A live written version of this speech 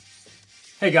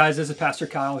Hey guys, this is Pastor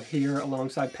Kyle here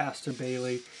alongside Pastor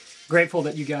Bailey. Grateful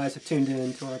that you guys have tuned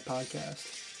in to our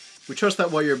podcast. We trust that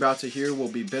what you're about to hear will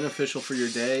be beneficial for your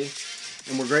day,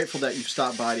 and we're grateful that you've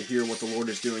stopped by to hear what the Lord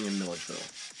is doing in Milledgeville.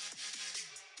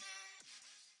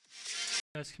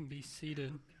 You guys can be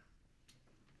seated.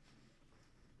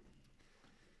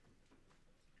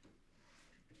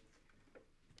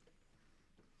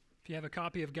 If you have a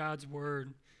copy of God's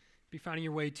Word, be finding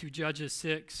your way to Judges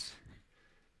 6.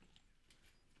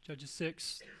 Judges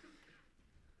 6,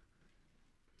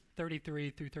 33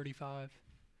 through 35.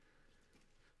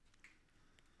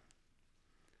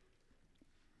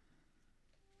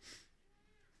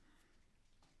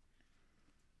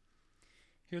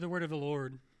 Hear the word of the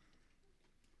Lord.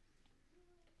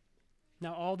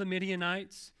 Now all the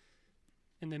Midianites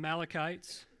and the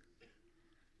Amalekites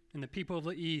and the people of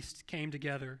the east came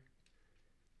together.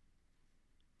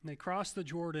 And they crossed the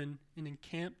Jordan and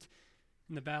encamped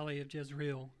in the valley of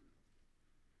Jezreel.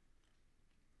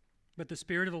 But the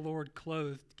Spirit of the Lord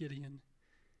clothed Gideon,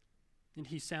 and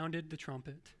he sounded the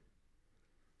trumpet.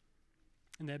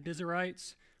 And the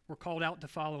Abiezrites were called out to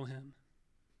follow him.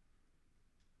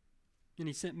 And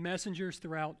he sent messengers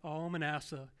throughout all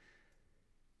Manasseh,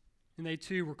 and they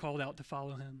too were called out to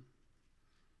follow him.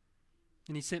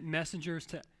 And he sent messengers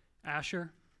to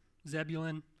Asher,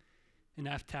 Zebulun, and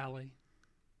Naphtali.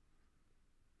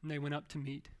 And they went up to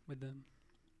meet with them.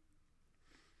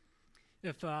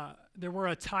 If there were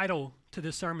a title to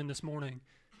this sermon this morning,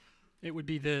 it would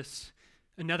be this: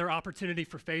 Another Opportunity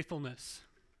for Faithfulness.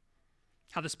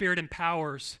 How the Spirit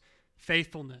empowers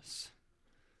faithfulness.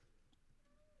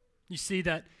 You see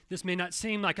that this may not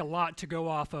seem like a lot to go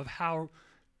off of. How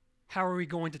are we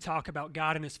going to talk about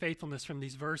God and his faithfulness from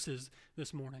these verses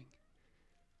this morning?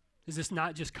 Is this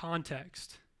not just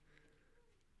context?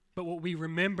 But what we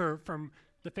remember from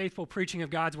the faithful preaching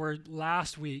of God's word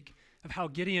last week, of how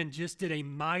Gideon just did a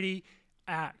mighty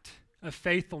act of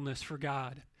faithfulness for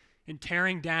God in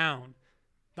tearing down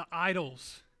the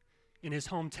idols in his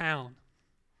hometown.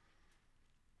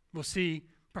 We'll see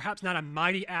perhaps not a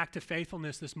mighty act of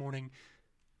faithfulness this morning,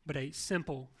 but a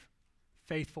simple,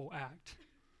 faithful act.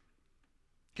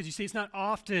 Because you see, it's not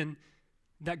often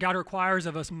that God requires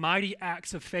of us mighty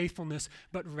acts of faithfulness,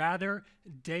 but rather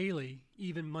daily,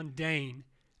 even mundane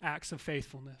acts of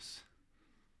faithfulness.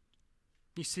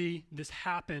 You see, this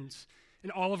happens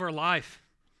in all of our life.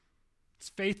 It's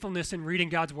faithfulness in reading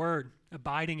God's word,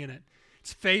 abiding in it.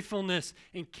 It's faithfulness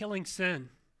in killing sin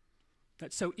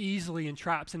that so easily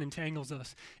entraps and entangles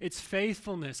us. It's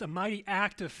faithfulness, a mighty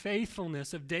act of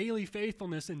faithfulness, of daily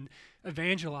faithfulness in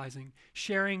evangelizing,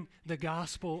 sharing the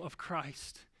gospel of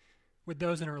Christ with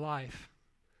those in our life.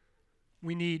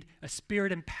 We need a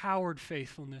Spirit-empowered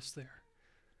faithfulness there.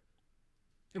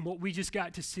 And what we just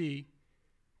got to see,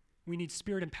 we need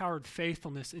Spirit-empowered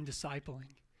faithfulness in discipling.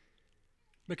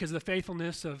 Because of the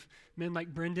faithfulness of men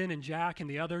like Brendan and Jack and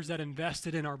the others that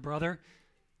invested in our brother,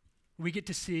 we get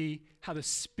to see how the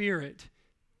Spirit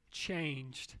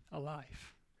changed a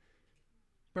life.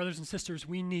 Brothers and sisters,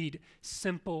 we need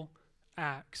simple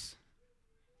acts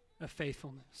of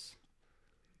faithfulness.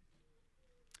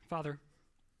 Father,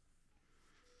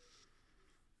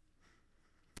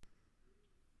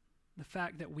 the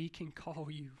fact that we can call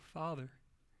you Father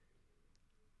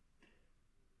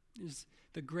is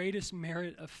the greatest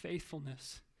merit of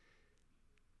faithfulness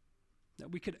that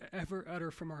we could ever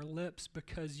utter from our lips,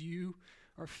 because you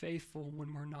are faithful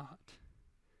when we're not.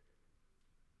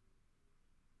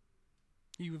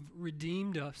 You have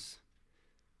redeemed us,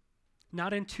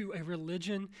 not into a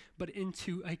religion, but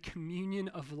into a communion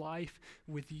of life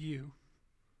with you.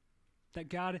 That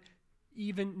God,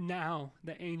 even now,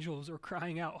 the angels are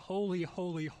crying out, holy,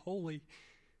 holy, holy.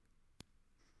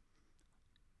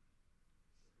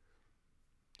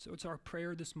 So it's our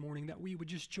prayer this morning that we would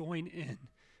just join in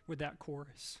with that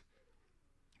chorus.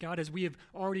 God, as we have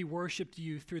already worshiped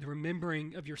you through the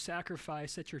remembering of your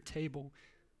sacrifice at your table,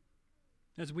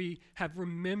 as we have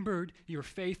remembered your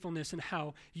faithfulness and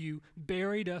how you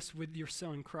buried us with your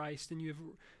Son Christ and you have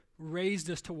raised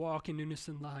us to walk in newness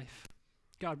in life.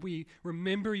 God, we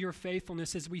remember your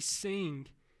faithfulness as we sing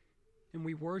and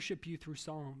we worship you through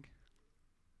song.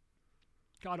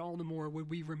 God, all the more would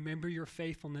we remember your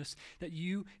faithfulness that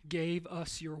you gave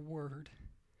us your word.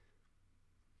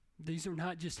 These are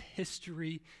not just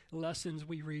history lessons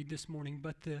we read this morning,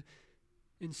 but the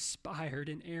inspired,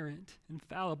 inerrant,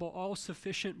 infallible,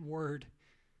 all-sufficient word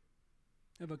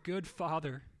of a good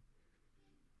father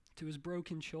to his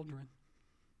broken children.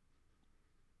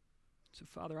 So,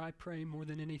 Father, I pray more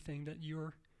than anything that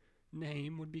your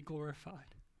name would be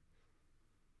glorified,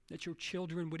 that your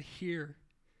children would hear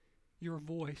your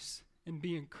voice and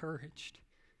be encouraged,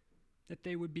 that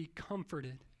they would be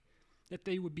comforted, that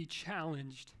they would be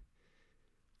challenged,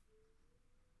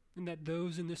 and that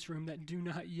those in this room that do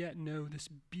not yet know this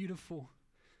beautiful,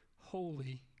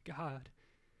 holy God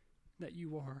that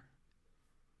you are,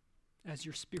 as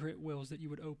your Spirit wills, that you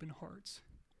would open hearts.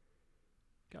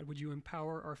 God, would you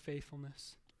empower our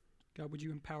faithfulness? God, would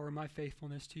you empower my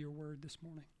faithfulness to your word this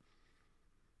morning?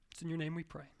 It's in your name we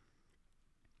pray.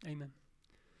 Amen.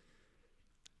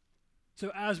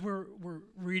 So as we're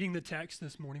reading the text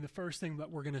this morning, the first thing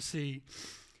that we're going to see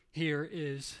here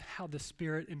is how the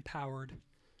Spirit empowered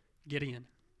Gideon.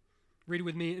 Read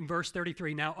with me in verse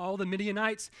 33. Now all the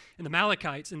Midianites and the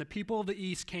Amalekites and the people of the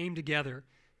east came together,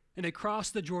 and they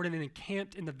crossed the Jordan and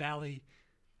encamped in the valley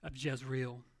of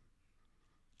Jezreel.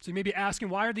 So you may be asking,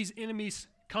 why are these enemies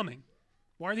coming?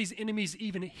 Why are these enemies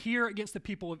even here against the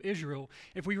people of Israel?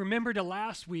 If we remember to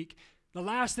last week, the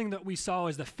last thing that we saw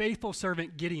is the faithful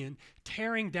servant Gideon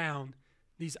tearing down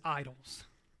these idols.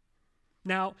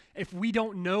 Now, if we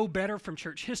don't know better from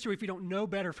church history, if we don't know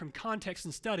better from context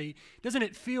and study, doesn't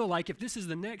it feel like if this is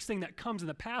the next thing that comes in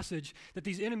the passage, that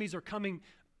these enemies are coming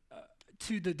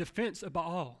to the defense of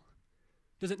Baal?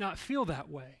 Does it not feel that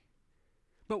way?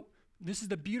 But this is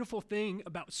the beautiful thing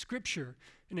about Scripture,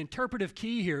 an interpretive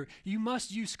key here. You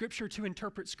must use Scripture to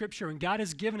interpret Scripture, and God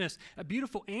has given us a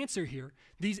beautiful answer here.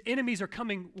 These enemies are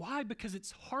coming. Why? Because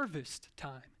it's harvest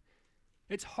time.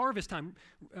 It's harvest time.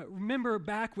 Remember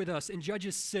back with us in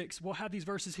Judges 6. We'll have these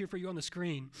verses here for you on the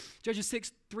screen. Judges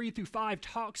 6, 3 through 5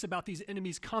 talks about these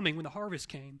enemies coming when the harvest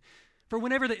came. For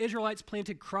whenever the Israelites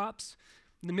planted crops,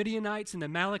 the Midianites and the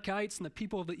Amalekites and the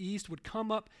people of the east would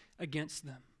come up against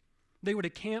them. They would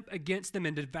encamp against them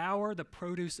and devour the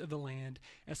produce of the land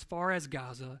as far as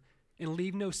Gaza, and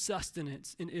leave no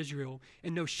sustenance in Israel,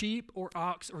 and no sheep or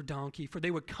ox or donkey, for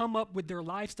they would come up with their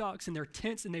livestock and their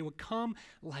tents, and they would come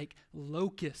like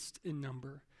locusts in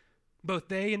number. Both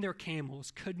they and their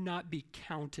camels could not be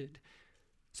counted,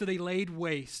 so they laid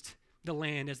waste the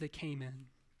land as they came in.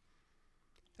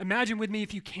 Imagine with me,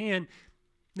 if you can,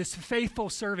 this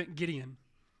faithful servant Gideon.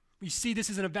 You see this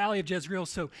is in a valley of Jezreel,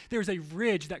 so there's a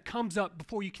ridge that comes up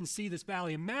before you can see this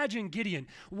valley. Imagine Gideon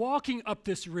walking up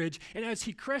this ridge, and as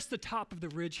he crests the top of the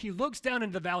ridge, he looks down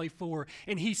into the valley floor,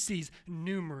 and he sees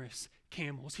numerous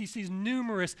camels. He sees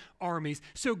numerous armies,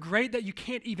 so great that you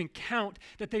can't even count,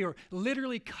 that they are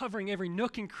literally covering every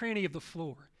nook and cranny of the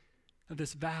floor of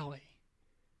this valley.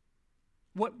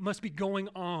 What must be going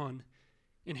on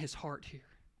in his heart here?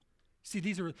 See,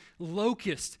 these are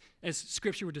locusts, as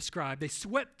Scripture would describe. They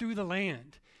swept through the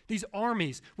land. These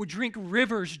armies would drink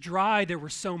rivers dry. There were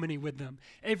so many with them.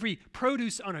 Every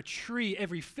produce on a tree,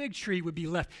 every fig tree would be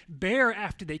left bare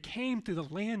after they came through the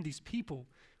land. These people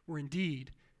were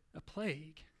indeed a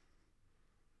plague.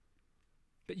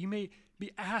 But you may be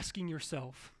asking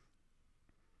yourself,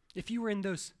 if you were in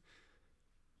this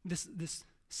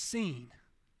scene,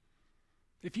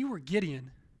 if you were Gideon,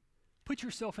 put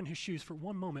yourself in his shoes for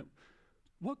one moment.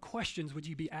 What questions would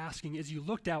you be asking as you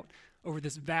looked out over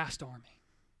this vast army?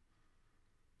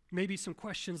 Maybe some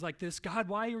questions like this: God,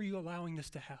 why are you allowing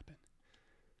this to happen?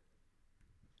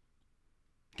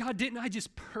 God, didn't I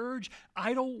just purge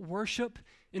idol worship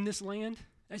in this land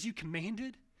as you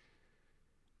commanded?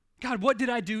 God, what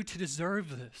did I do to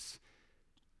deserve this?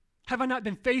 Have I not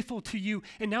been faithful to you,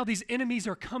 and now these enemies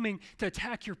are coming to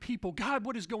attack your people? God,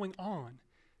 what is going on?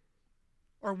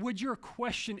 Or would your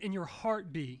question in your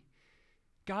heart be,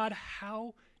 God,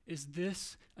 how is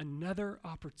this another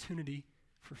opportunity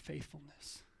for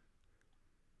faithfulness?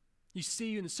 You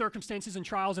see, in the circumstances and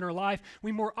trials in our life,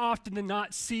 we more often than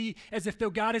not see as if though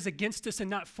God is against us and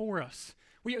not for us.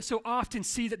 We so often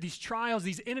see that these trials,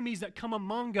 these enemies that come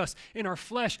among us in our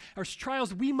flesh, are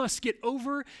trials we must get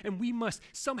over and we must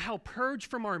somehow purge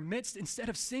from our midst, instead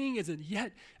of seeing as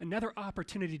yet another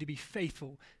opportunity to be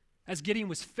faithful. As Gideon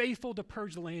was faithful to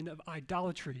purge the land of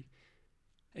idolatry,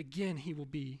 again he will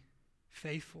be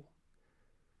faithful.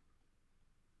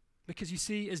 Because you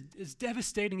see, as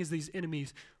devastating as these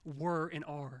enemies were and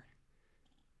are,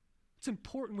 it's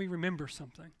important we remember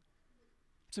something.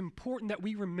 It's important that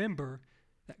we remember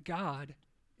that God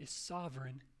is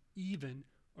sovereign even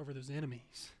over those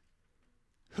enemies.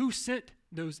 Who sent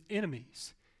those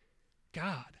enemies?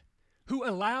 God. Who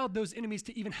allowed those enemies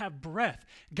to even have breath?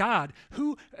 God.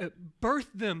 Who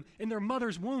birthed them in their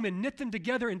mother's womb and knit them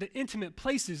together into intimate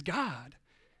places? God.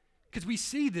 Because we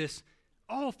see this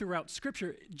all throughout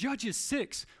Scripture. Judges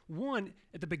 6:1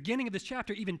 at the beginning of this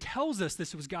chapter even tells us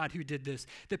this was God who did this.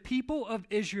 The people of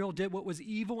Israel did what was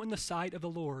evil in the sight of the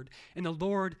Lord, and the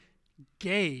Lord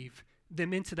gave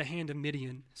them into the hand of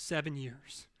Midian 7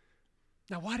 years.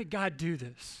 Now, why did God do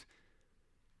this?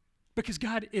 Because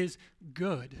God is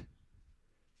good.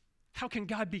 How can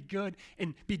God be good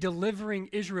and be delivering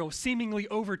Israel seemingly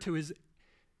over to his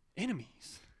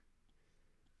enemies?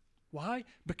 Why?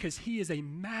 Because he is a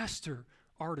master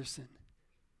artisan.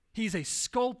 He's a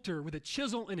sculptor with a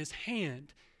chisel in his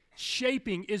hand,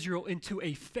 shaping Israel into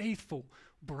a faithful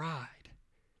bride.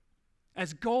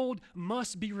 As gold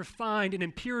must be refined and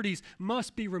impurities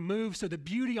must be removed, so the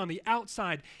beauty on the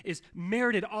outside is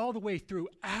merited all the way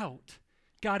throughout.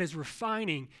 God is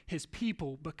refining his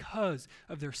people because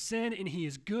of their sin, and he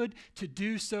is good to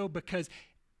do so, because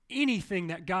anything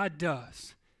that God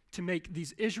does to make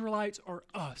these Israelites or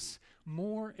us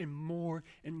more and more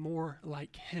and more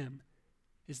like him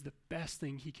is the best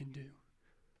thing he can do.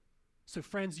 So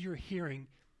friends, you're hearing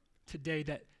today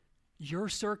that your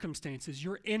circumstances,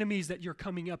 your enemies that you're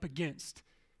coming up against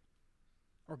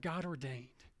are God ordained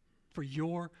for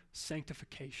your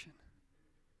sanctification.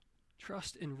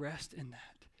 Trust and rest in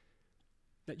that.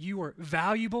 That you are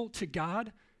valuable to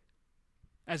God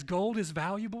as gold is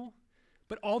valuable,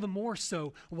 but all the more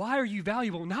so. Why are you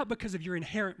valuable? Not because of your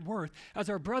inherent worth. As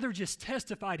our brother just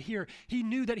testified here, he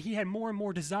knew that he had more and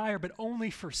more desire, but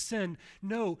only for sin.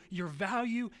 No, your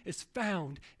value is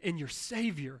found in your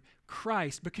Savior,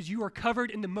 Christ, because you are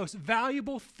covered in the most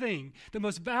valuable thing, the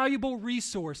most valuable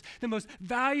resource, the most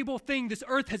valuable thing this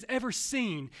earth has ever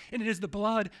seen, and it is the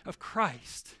blood of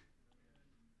Christ.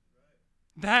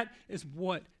 That is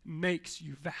what makes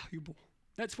you valuable.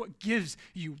 That's what gives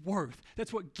you worth.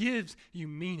 That's what gives you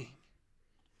meaning.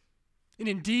 And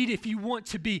indeed, if you want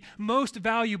to be most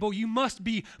valuable, you must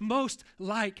be most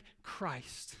like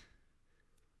Christ.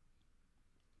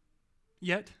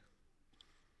 Yet,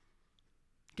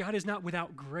 God is not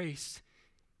without grace,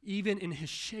 even in his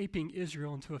shaping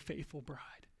Israel into a faithful bride.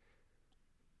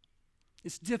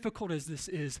 As difficult as this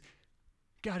is,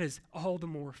 God is all the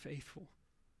more faithful.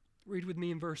 Read with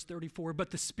me in verse 34.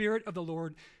 But the Spirit of the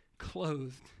Lord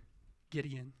clothed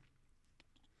Gideon.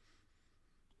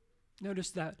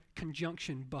 Notice that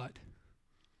conjunction, but.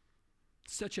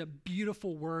 Such a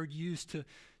beautiful word used to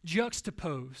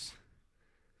juxtapose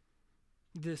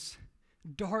this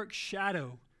dark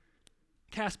shadow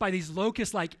cast by these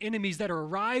locust-like enemies that are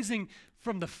rising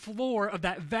from the floor of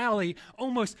that valley,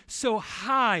 almost so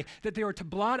high that they are to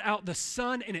blot out the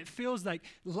sun, and it feels like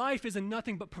life is in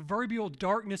nothing but proverbial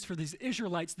darkness for these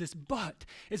Israelites. This but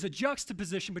is a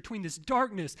juxtaposition between this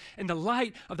darkness and the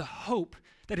light of the hope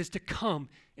that is to come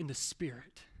in the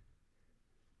Spirit.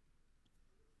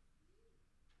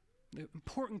 The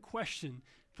important question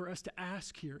for us to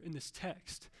ask here in this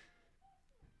text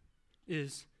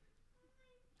is,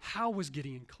 how was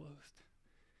Gideon clothed?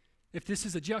 If this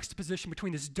is a juxtaposition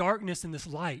between this darkness and this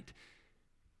light,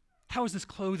 how is this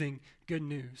clothing good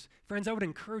news? Friends, I would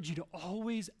encourage you to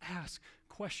always ask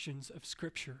questions of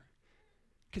Scripture,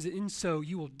 because in so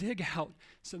you will dig out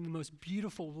some of the most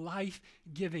beautiful,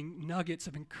 life-giving nuggets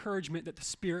of encouragement that the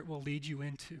Spirit will lead you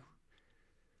into.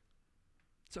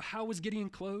 So how was Gideon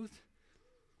clothed?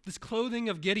 This clothing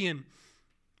of Gideon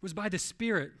was by the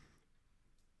Spirit.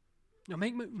 Now,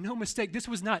 make no mistake, this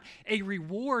was not a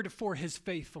reward for his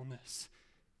faithfulness.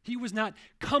 He was not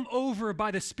come over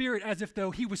by the Spirit as if though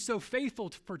he was so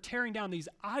faithful for tearing down these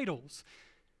idols,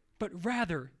 but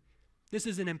rather, this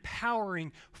is an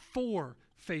empowering for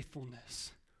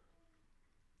faithfulness.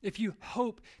 If you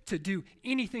hope to do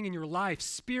anything in your life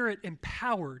Spirit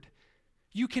empowered,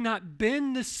 you cannot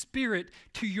bend the Spirit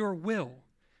to your will.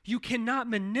 You cannot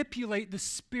manipulate the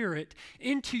Spirit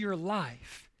into your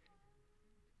life.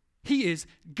 He is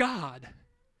God.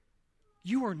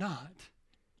 You are not.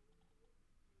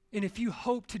 And if you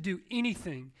hope to do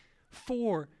anything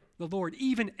for the Lord,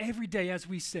 even every day, as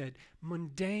we said,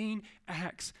 mundane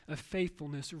acts of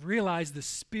faithfulness, realize the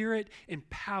Spirit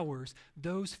empowers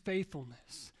those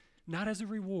faithfulness, not as a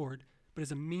reward, but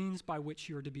as a means by which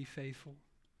you are to be faithful.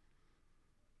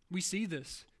 We see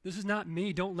this. This is not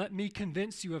me. Don't let me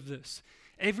convince you of this.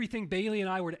 Everything Bailey and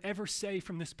I were to ever say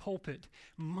from this pulpit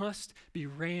must be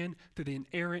ran through the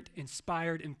inerrant,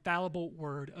 inspired, infallible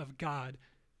Word of God.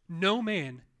 No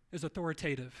man is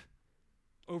authoritative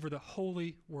over the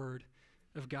holy Word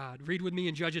of God. Read with me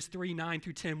in Judges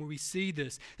 3:9-10, where we see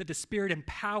this, that the Spirit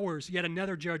empowers yet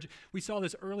another judge. We saw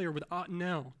this earlier with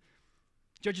Otniel.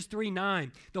 Judges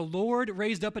 3:9, the Lord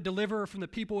raised up a deliverer from the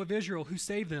people of Israel who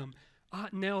saved them,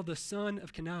 Otniel the son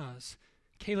of Kenaz,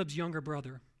 Caleb's younger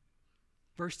brother.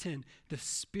 Verse 10, the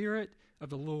Spirit of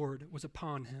the Lord was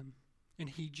upon him, and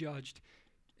he judged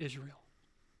Israel.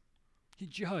 He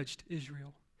judged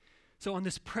Israel. So on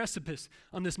this precipice,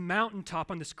 on this mountaintop,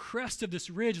 on this crest of this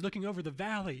ridge looking over the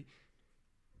valley,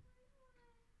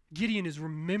 Gideon is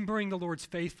remembering the Lord's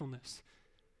faithfulness.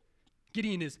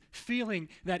 Gideon is feeling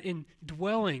that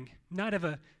indwelling, not of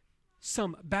a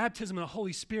some baptism of the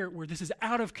Holy Spirit where this is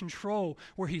out of control,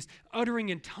 where he's uttering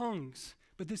in tongues,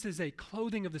 but this is a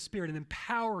clothing of the Spirit and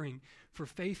empowering for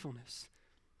faithfulness.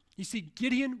 You see,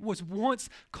 Gideon was once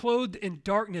clothed in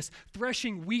darkness,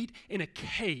 threshing wheat in a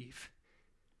cave.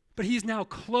 But he's now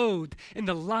clothed in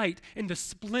the light and the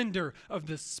splendor of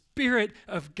the Spirit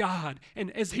of God.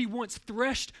 And as he once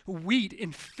threshed wheat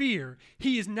in fear,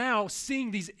 he is now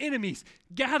seeing these enemies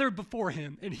gathered before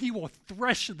him, and he will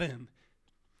thresh them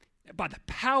by the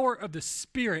power of the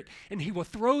Spirit, and he will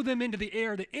throw them into the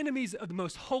air, the enemies of the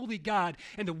most holy God,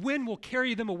 and the wind will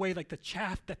carry them away like the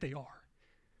chaff that they are.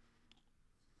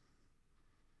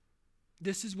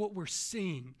 This is what we're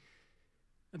seeing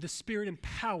of the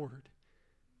Spirit-empowered,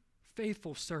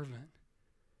 faithful servant.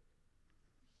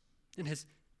 And as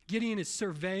Gideon is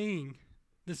surveying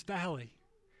this valley,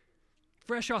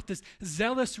 fresh off this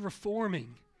zealous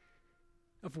reforming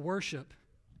of worship,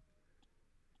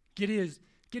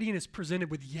 Gideon is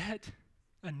presented with yet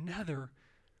another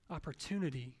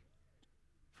opportunity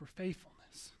for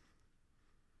faithfulness.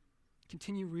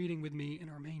 Continue reading with me in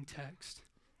our main text.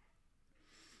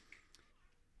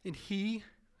 And he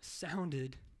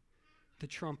sounded the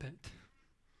trumpet.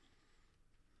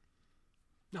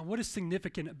 Now, what is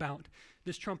significant about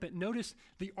this trumpet? Notice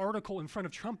the article in front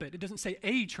of trumpet. It doesn't say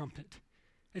a trumpet.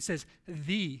 It says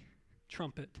the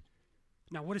trumpet.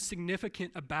 Now, what is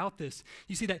significant about this?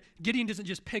 You see that Gideon doesn't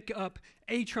just pick up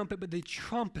a trumpet, but the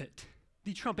trumpet.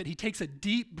 The trumpet. He takes a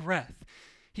deep breath.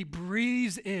 He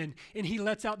breathes in, and he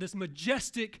lets out this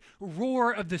majestic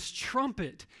roar of this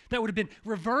trumpet that would have been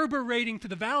reverberating to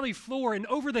the valley floor and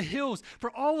over the hills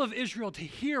for all of Israel to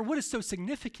hear. What is so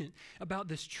significant about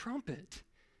this trumpet?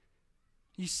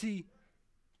 You see,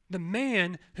 the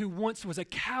man who once was a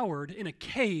coward in a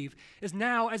cave is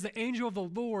now, as the angel of the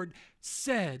Lord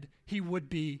said he would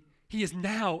be, he is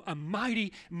now a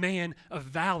mighty man of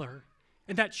valor.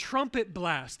 And that trumpet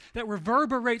blast that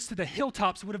reverberates to the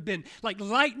hilltops would have been like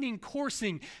lightning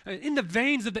coursing in the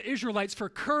veins of the Israelites for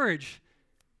courage,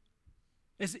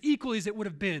 as equally as it would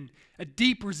have been a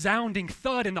deep resounding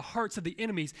thud in the hearts of the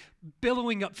enemies,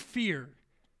 billowing up fear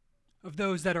of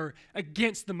those that are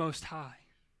against the Most High.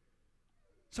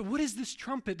 So what is this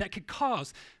trumpet that could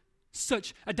cause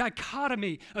such a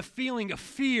dichotomy of feeling of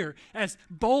fear as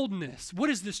boldness? What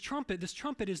is this trumpet? This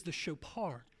trumpet is the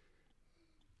shofar.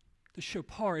 The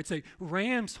shofar, it's a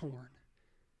ram's horn.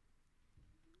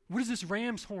 What is this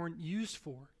ram's horn used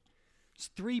for? It's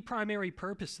three primary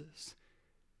purposes.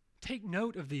 Take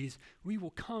note of these. We will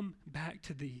come back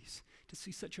to these to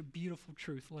see such a beautiful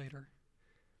truth later.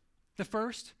 The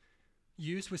first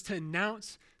use was to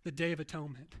announce the Day of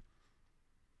Atonement.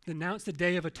 Announce the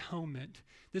Day of Atonement.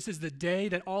 This is the day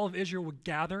that all of Israel would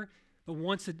gather,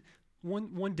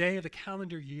 one day of the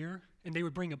calendar year, and they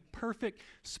would bring a perfect,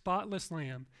 spotless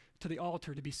lamb to the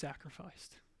altar to be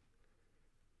sacrificed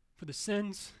for the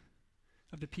sins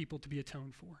of the people to be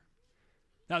atoned for.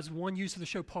 That was one use of the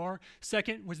shofar.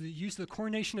 Second was the use of the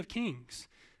coronation of kings.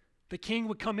 The king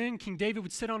would come in, King David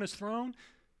would sit on his throne.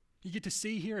 You get to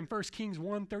see here in 1 Kings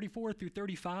 1, 34 through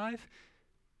 35,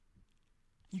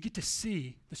 you get to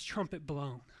see this trumpet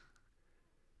blown.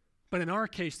 But in our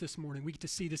case this morning, we get to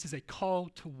see this as a call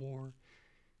to war.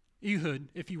 Ehud,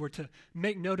 if you were to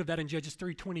make note of that in Judges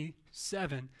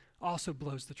 3:27, also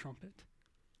blows the trumpet.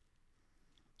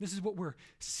 This is what we're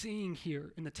seeing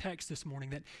here in the text this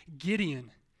morning, that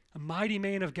Gideon, a mighty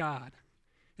man of God,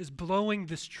 is blowing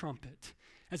this trumpet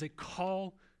as a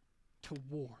call to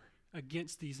war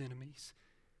against these enemies.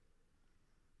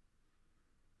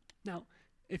 Now,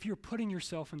 if you're putting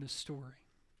yourself in this story,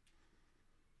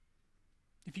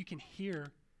 if you can hear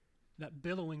that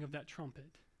billowing of that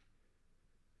trumpet,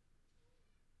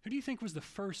 who do you think was the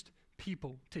first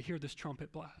people to hear this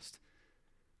trumpet blast?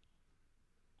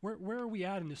 Where are we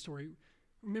at in this story?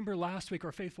 Remember last week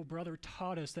our faithful brother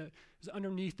taught us that it was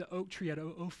underneath the oak tree at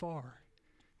Ophar,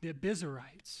 the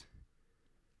Abiezrites.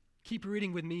 Keep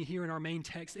reading with me here in our main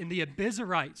text. And the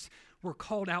Abiezrites were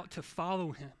called out to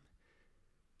follow him.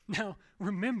 Now,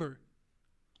 remember,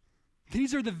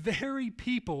 these are the very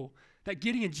people that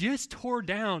Gideon just tore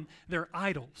down their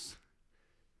idols.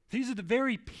 These are the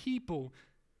very people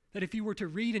that if you were to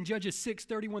read in Judges 6,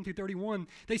 31 through 31,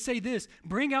 they say this: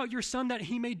 bring out your son that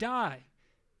he may die.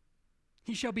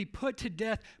 He shall be put to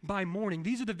death by morning.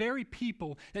 These are the very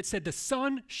people that said the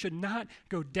sun should not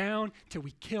go down till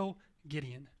we kill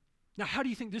Gideon. Now, how do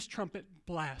you think this trumpet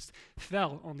blast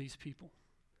fell on these people?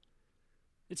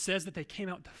 It says that they came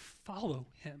out to follow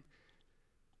him.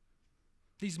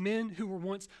 These men who were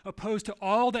once opposed to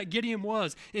all that Gideon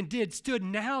was and did stood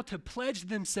now to pledge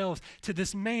themselves to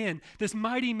this man, this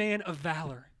mighty man of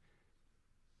valor.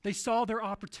 They saw their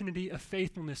opportunity of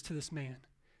faithfulness to this man,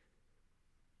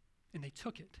 and they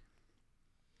took it.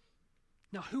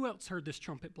 Now, who else heard this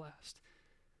trumpet blast?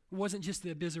 It wasn't just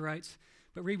the Abiezrites,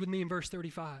 but read with me in verse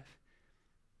 35.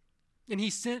 And he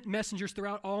sent messengers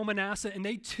throughout all Manasseh, and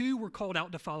they too were called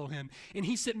out to follow him. And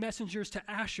he sent messengers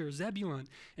to Asher, Zebulun,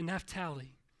 and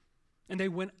Naphtali, and they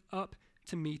went up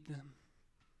to meet them.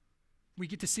 We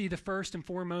get to see the first and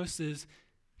foremost is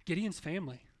Gideon's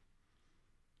family.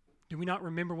 Do we not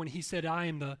remember when he said, I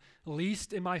am the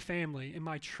least in my family, and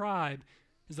my tribe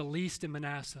is the least in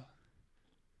Manasseh?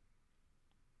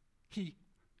 He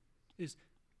is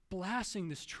blasting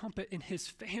this trumpet, and his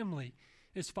family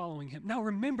is following him. Now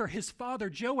remember, his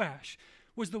father Joash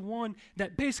was the one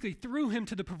that basically threw him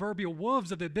to the proverbial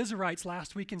wolves of the Abiezrites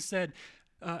last week and said,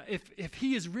 if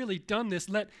he has really done this,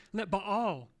 let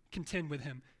Baal contend with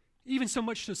him. Even so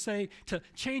much to say, to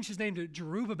change his name to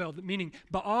Jerubbaal, meaning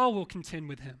Baal will contend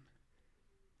with him.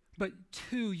 But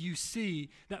two, you see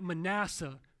that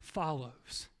Manasseh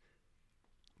follows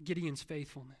Gideon's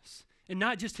faithfulness. And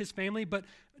not just his family, but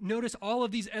notice all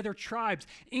of these other tribes.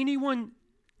 Anyone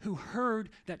who heard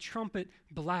that trumpet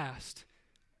blast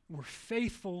were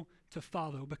faithful to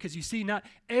follow. Because you see, not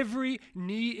every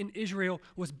knee in Israel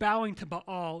was bowing to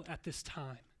Baal at this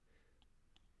time.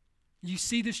 You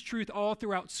see this truth all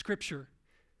throughout Scripture,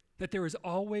 that there is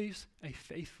always a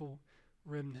faithful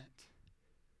remnant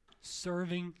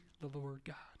serving the Lord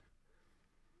God.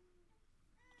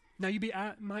 Now you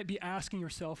might be asking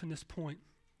yourself in this point,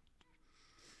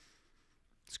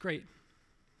 it's great. You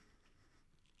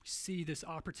see this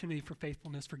opportunity for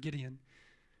faithfulness for Gideon.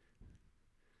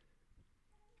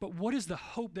 But what is the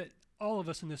hope that all of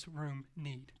us in this room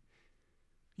need?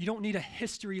 You don't need a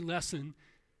history lesson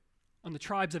on the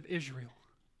tribes of Israel.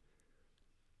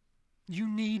 You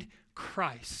need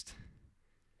Christ.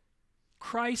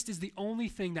 Christ is the only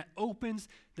thing that opens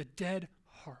the dead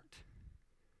heart.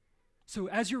 So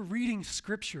as you're reading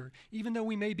Scripture, even though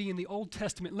we may be in the Old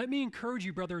Testament, let me encourage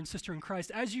you, brother and sister in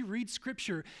Christ, as you read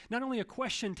Scripture, not only a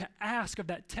question to ask of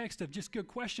that text of just good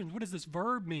questions, what does this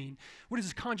verb mean? What does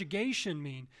this conjugation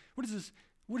mean? What does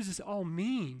this all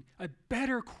mean? A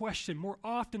better question, more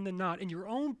often than not, in your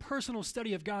own personal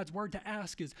study of God's Word to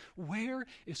ask is, where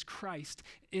is Christ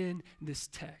in this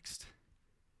text?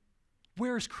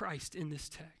 Where is Christ in this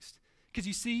text? Because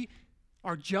you see,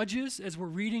 our judges, as we're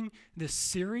reading this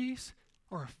series,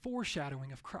 are a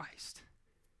foreshadowing of Christ.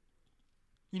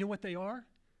 You know what they are?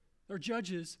 Our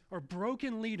judges are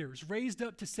broken leaders raised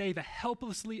up to save a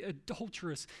helplessly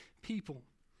adulterous people.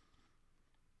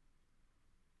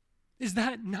 Is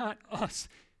that not us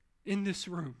in this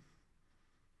room?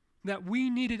 That we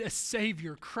needed a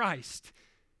Savior, Christ,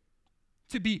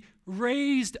 to be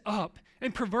raised up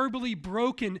and proverbially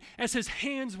broken as his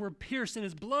hands were pierced and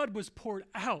his blood was poured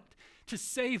out to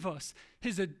save us,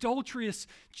 his adulterous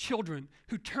children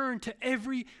who turn to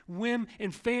every whim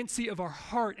and fancy of our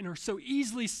heart and are so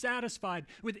easily satisfied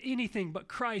with anything but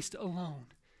Christ alone.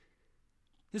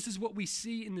 This is what we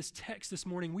see in this text this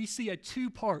morning. We see a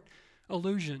two-part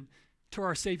allusion to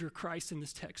our Savior Christ in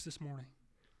this text this morning.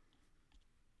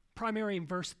 Primary in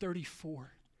verse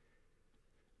 34.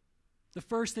 The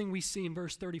first thing we see in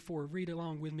verse 34, read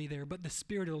along with me there, but the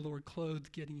Spirit of the Lord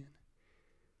clothed Gideon.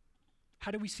 How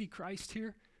do we see Christ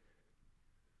here?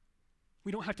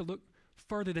 We don't have to look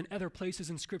further than other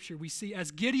places in Scripture. We see as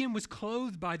Gideon was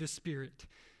clothed by the Spirit,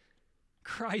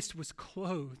 Christ was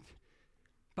clothed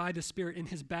by the Spirit in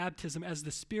his baptism as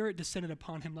the Spirit descended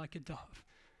upon him like a dove.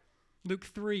 Luke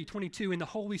 3:22, and the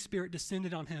Holy Spirit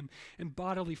descended on him in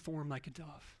bodily form like a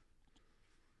dove.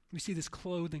 We see this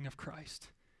clothing of Christ.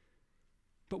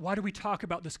 But why do we talk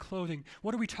about this clothing?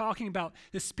 What are we talking about?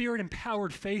 The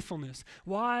Spirit-empowered faithfulness.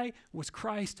 Why was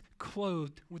Christ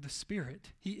clothed with the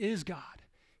Spirit? He is God.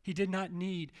 He did not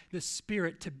need the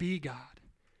Spirit to be God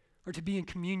or to be in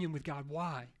communion with God.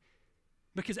 Why?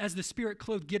 Because as the Spirit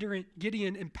clothed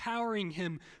Gideon, empowering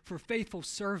him for faithful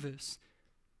service,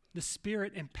 the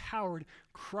Spirit empowered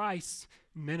Christ's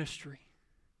ministry.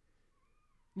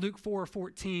 Luke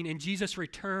 4:14, and Jesus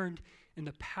returned in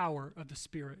the power of the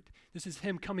Spirit. This is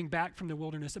him coming back from the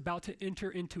wilderness, about to enter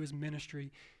into his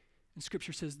ministry. And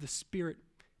Scripture says the Spirit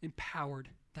empowered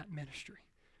that ministry.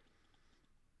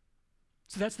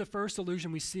 So that's the first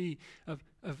allusion we see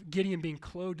of Gideon being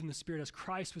clothed in the Spirit as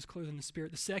Christ was clothed in the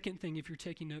Spirit. The second thing, if you're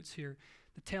taking notes here,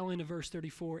 the tail end of verse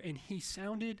 34, and he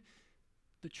sounded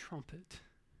the trumpet.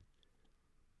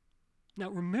 Now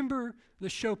remember the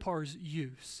Shopar's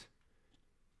use.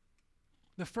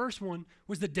 The first one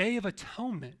was the Day of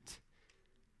Atonement.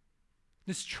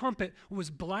 This trumpet was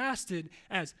blasted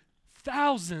as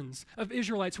thousands of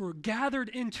Israelites were gathered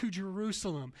into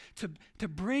Jerusalem to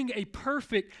bring a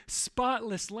perfect,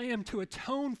 spotless lamb to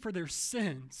atone for their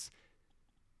sins.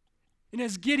 And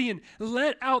as Gideon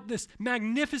let out this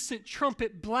magnificent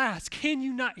trumpet blast, can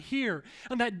you not hear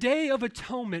on that day of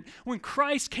atonement when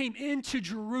Christ came into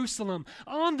Jerusalem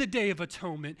on the day of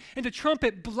atonement and the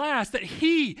trumpet blast that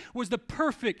he was the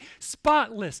perfect,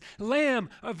 spotless Lamb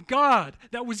of God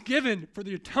that was given for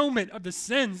the atonement of the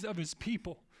sins of his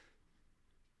people?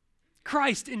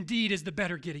 Christ indeed is the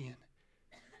better Gideon.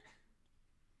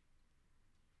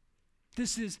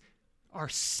 This is our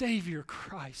Savior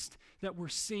Christ that we're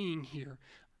seeing here,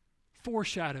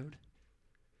 foreshadowed.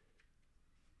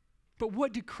 But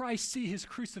what did Christ see his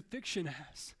crucifixion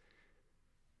as?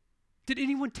 Did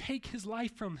anyone take his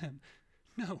life from him?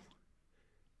 No.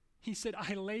 He said,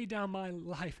 I lay down my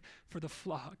life for the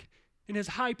flock. In his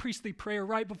high priestly prayer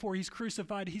right before he's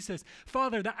crucified, he says,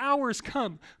 Father, the hour has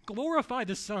come. Glorify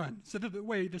the Son, so that the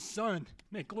way the Son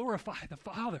may glorify the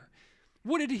Father.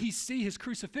 What did he see his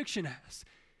crucifixion as?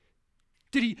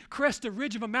 Did he crest a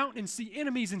ridge of a mountain and see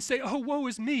enemies and say, oh, woe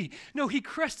is me? No, he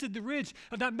crested the ridge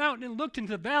of that mountain and looked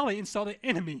into the valley and saw the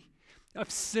enemy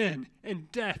of sin and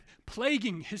death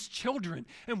plaguing his children.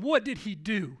 And what did he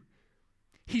do?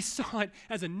 He saw it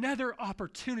as another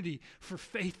opportunity for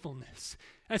faithfulness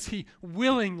as he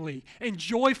willingly and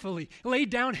joyfully laid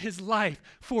down his life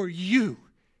for you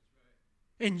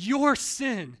and your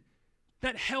sin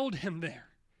that held him there.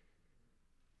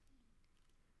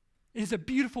 It is a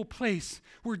beautiful place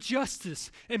where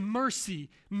justice and mercy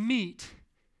meet,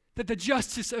 that the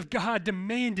justice of God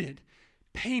demanded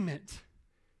payment.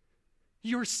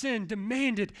 Your sin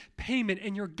demanded payment,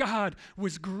 and your God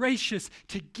was gracious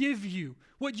to give you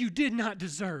what you did not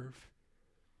deserve.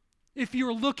 If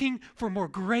you're looking for more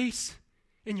grace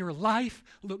in your life,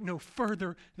 look no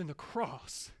further than the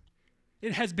cross.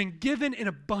 It has been given in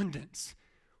abundance.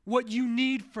 What you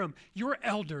need from your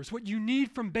elders, what you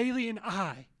need from Bailey and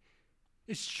I,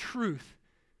 is truth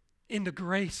in the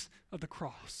grace of the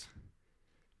cross.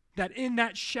 That in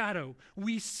that shadow,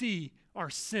 we see our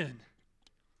sin.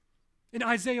 In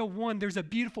Isaiah 1, there's a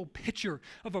beautiful picture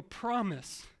of a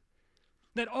promise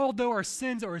that although our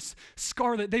sins are as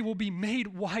scarlet, they will be made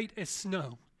white as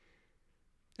snow.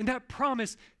 And that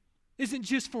promise isn't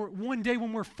just for one day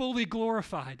when we're fully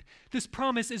glorified. This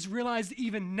promise is realized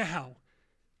even now.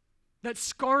 That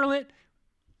scarlet,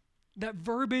 that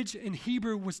verbiage in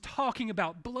Hebrew was talking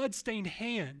about blood-stained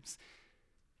hands.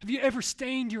 Have you ever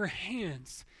stained your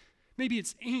hands? Maybe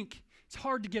it's ink. It's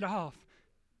hard to get off.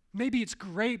 Maybe it's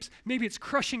grapes. Maybe it's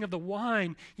crushing of the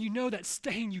wine. You know that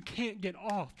stain you can't get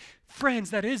off. Friends,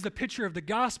 that is the picture of the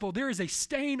gospel. There is a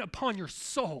stain upon your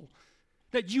soul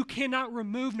that you cannot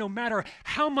remove no matter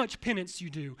how much penance you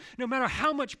do, no matter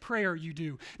how much prayer you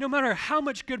do, no matter how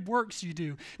much good works you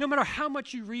do, no matter how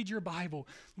much you read your Bible,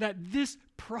 that this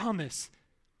promise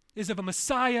is of a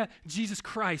Messiah, Jesus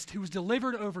Christ, who was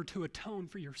delivered over to atone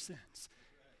for your sins.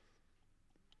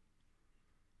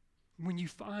 When you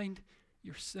find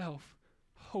yourself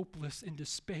hopeless in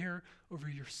despair over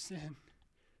your sin,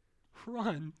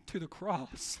 run to the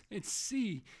cross and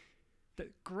see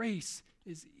that grace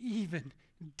is even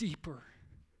deeper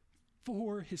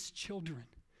for his children.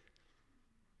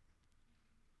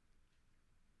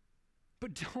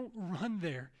 But don't run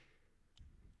there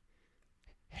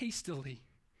hastily,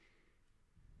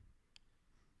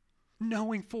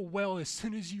 knowing full well as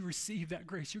soon as you receive that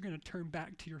grace, you're going to turn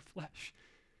back to your flesh.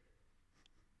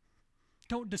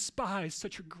 Don't despise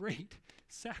such a great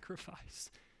sacrifice,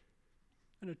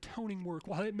 an atoning work,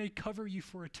 while it may cover you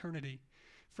for eternity.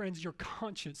 Friends, your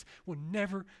conscience will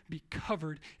never be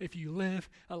covered if you live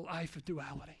a life of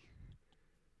duality.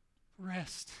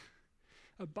 Rest.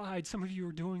 Abide. Some of you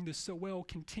are doing this so well.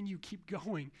 Continue. Keep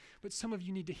going. But some of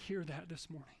you need to hear that this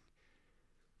morning.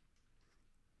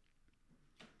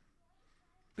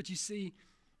 But you see,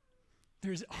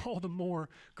 there's all the more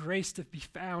grace to be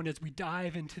found as we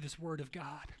dive into this Word of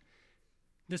God.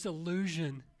 This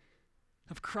illusion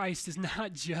of Christ is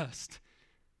not just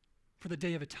for the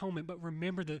Day of Atonement, but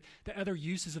remember the other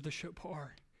uses of the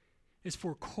shofar is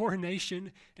for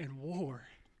coronation and war.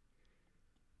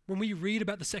 When we read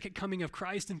about the second coming of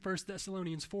Christ in 1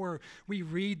 Thessalonians 4, we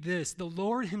read this: the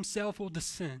Lord himself will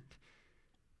descend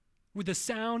with the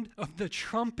sound of the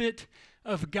trumpet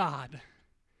of God,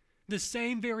 the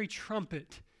same very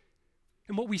trumpet.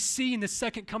 And what we see in the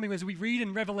second coming, as we read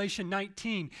in Revelation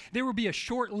 19, there will be a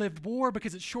short-lived war.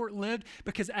 Because it's short-lived,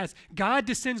 because as God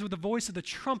descends with the voice of the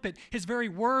trumpet, his very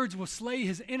words will slay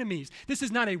his enemies. This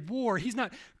is not a war. He's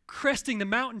not cresting the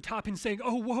mountaintop and saying,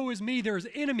 oh, woe is me, there's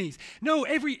enemies. No,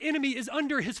 every enemy is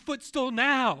under his footstool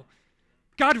now.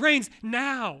 God reigns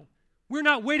now. We're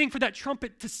not waiting for that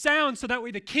trumpet to sound so that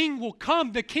way the King will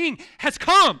come. The King has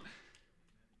come.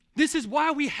 This is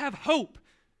why we have hope.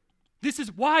 This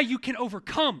is why you can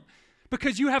overcome,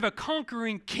 because you have a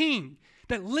conquering King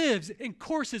that lives and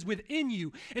courses within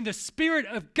you. And the Spirit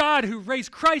of God who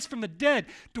raised Christ from the dead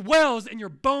dwells in your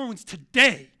bones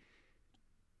today.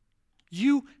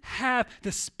 You have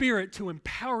the Spirit to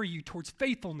empower you towards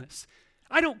faithfulness.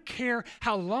 I don't care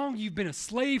how long you've been a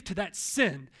slave to that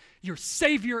sin. Your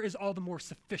Savior is all the more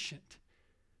sufficient.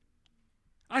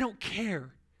 I don't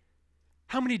care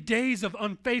how many days of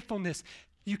unfaithfulness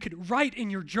you could write in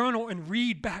your journal and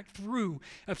read back through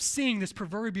of seeing this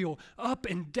proverbial up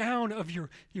and down of your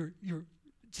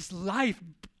just life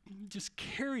just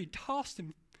carried, tossed.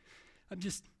 And I'm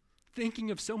just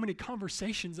thinking of so many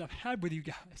conversations I've had with you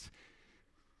guys.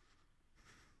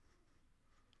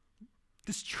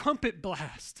 This trumpet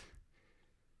blast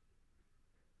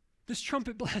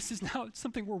is now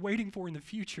something we're waiting for in the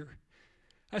future.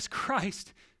 As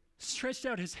Christ stretched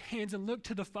out his hands and looked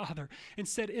to the Father and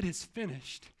said, "It is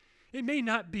finished." It may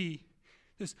not be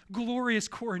this glorious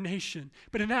coronation,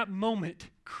 but in that moment,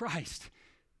 Christ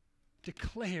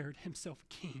declared himself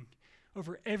king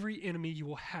over every enemy you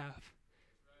will have.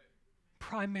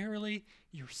 Primarily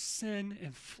your sin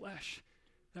and flesh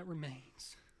that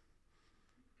remains.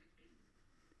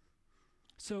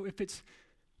 So if it's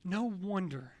no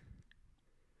wonder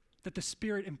that the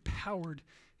Spirit empowered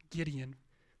Gideon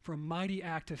for a mighty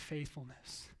act of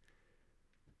faithfulness,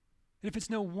 and if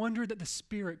it's no wonder that the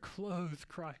Spirit clothed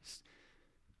Christ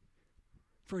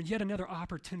for yet another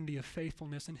opportunity of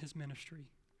faithfulness in his ministry,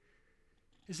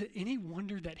 is it any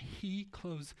wonder that he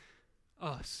clothes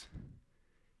us,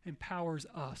 empowers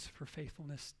us for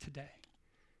faithfulness today?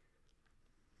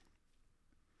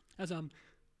 As I'm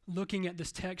looking at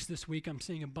this text this week, I'm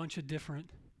seeing a bunch of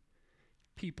different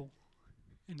people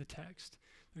in the text.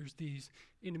 There's these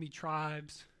enemy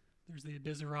tribes. There's the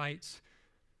Abiezrites,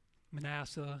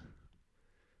 Manasseh.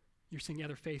 You're seeing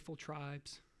other faithful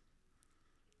tribes.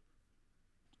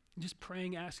 And just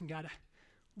praying, asking God,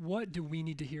 what do we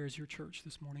need to hear as your church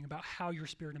this morning about how your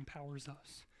Spirit empowers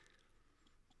us?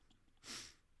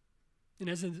 And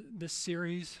as in this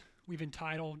series we've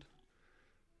entitled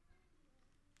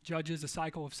Judges, a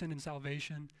Cycle of Sin and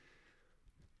Salvation,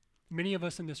 many of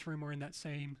us in this room are in that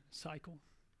same cycle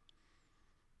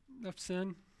of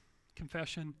sin,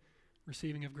 confession,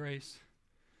 receiving of grace.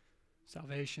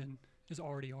 Salvation is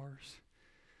already ours.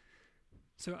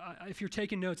 So if you're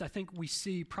taking notes, I think we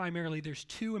see primarily there's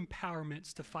two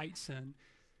empowerments to fight sin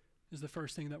is the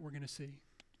first thing that we're going to see.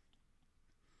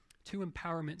 Two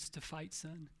empowerments to fight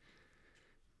sin.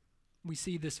 We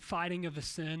see this fighting of a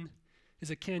sin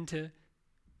is akin to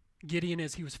Gideon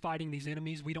as he was fighting these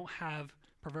enemies. We don't have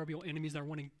proverbial enemies that are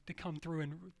wanting to come through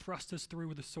and thrust us through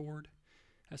with a sword,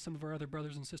 as some of our other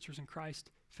brothers and sisters in Christ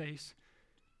face.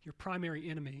 Your primary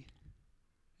enemy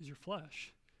is your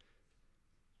flesh.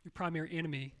 Your primary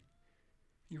enemy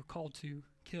you're called to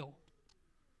kill.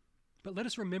 But let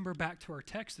us remember back to our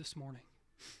text this morning.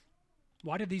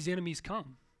 Why did these enemies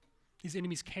come? These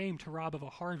enemies came to rob of a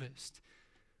harvest.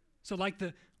 So like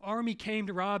the army came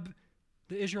to rob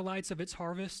the Israelites of its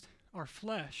harvest, our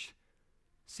flesh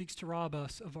seeks to rob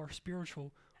us of our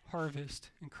spiritual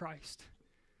harvest in Christ.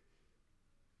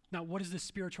 Now, what is this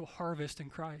spiritual harvest in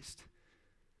Christ?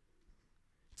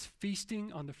 It's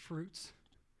feasting on the fruits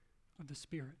of the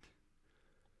Spirit.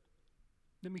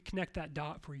 Let me connect that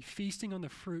dot for you. Feasting on the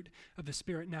fruit of the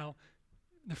Spirit. Now,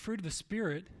 the fruit of the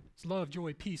Spirit is love,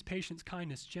 joy, peace, patience,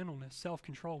 kindness, gentleness,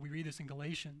 self-control. We read this in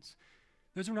Galatians.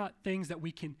 Those are not things that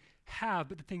we can have,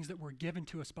 but the things that were given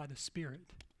to us by the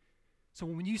Spirit. So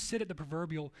when you sit at the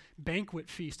proverbial banquet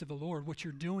feast of the Lord, what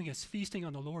you're doing is feasting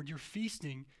on the Lord. You're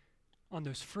feasting on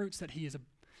those fruits that He's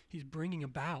bringing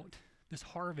about, this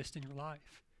harvest in your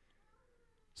life.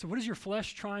 So what is your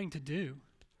flesh trying to do?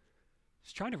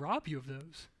 It's trying to rob you of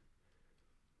those.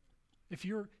 If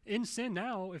you're in sin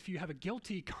now, if you have a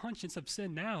guilty conscience of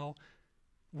sin now,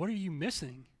 what are you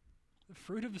missing? The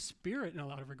fruit of the Spirit in a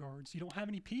lot of regards. You don't have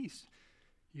any peace.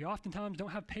 You oftentimes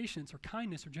don't have patience or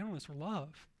kindness or gentleness or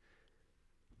love.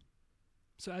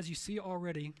 So as you see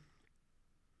already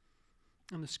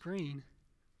on the screen,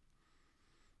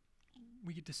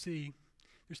 we get to see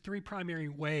there's three primary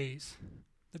ways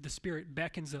that the Spirit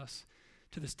beckons us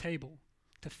to this table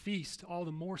to feast, all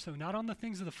the more so, not on the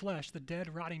things of the flesh, the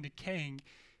dead, rotting, decaying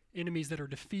enemies that are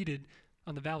defeated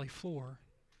on the valley floor,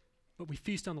 but we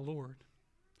feast on the Lord.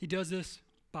 He does this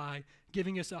by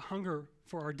giving us a hunger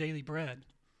for our daily bread.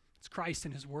 It's Christ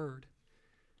and His Word.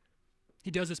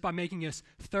 He does this by making us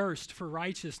thirst for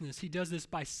righteousness. He does this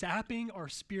by sapping our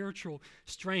spiritual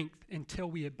strength until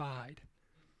we abide.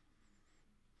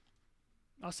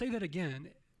 I'll say that again.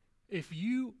 If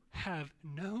you have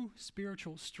no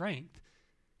spiritual strength,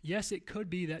 yes, it could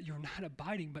be that you're not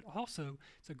abiding, but also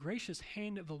it's a gracious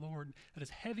hand of the Lord that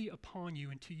is heavy upon you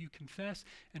until you confess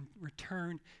and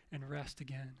return and rest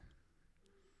again.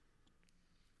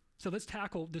 So let's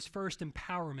tackle this first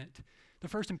empowerment. The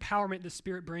first empowerment the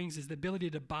Spirit brings is the ability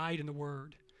to abide in the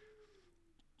Word.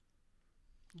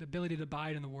 The ability to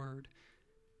abide in the Word.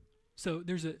 So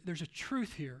there's a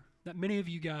truth here that many of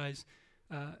you guys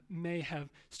may have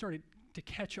started to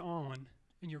catch on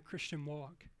in your Christian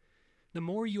walk. The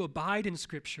more you abide in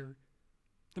Scripture,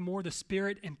 the more the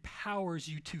Spirit empowers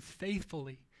you to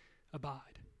faithfully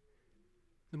abide.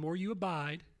 The more you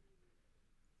abide,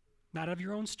 not of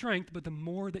your own strength, but the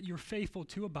more that you're faithful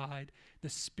to abide, the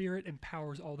Spirit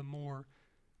empowers all the more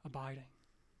abiding.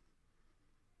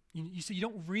 You see, you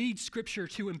don't read Scripture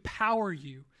to empower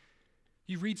you.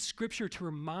 You read Scripture to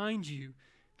remind you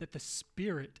that the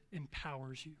Spirit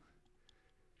empowers you.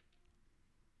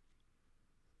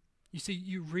 You see,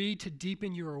 you read to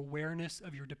deepen your awareness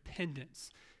of your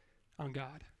dependence on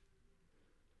God.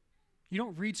 You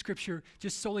don't read Scripture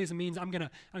just solely as a means, I'm gonna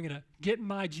get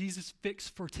my Jesus fix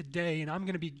for today, and I'm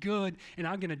gonna be good, and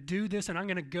I'm gonna do this, and I'm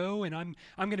gonna go, and I'm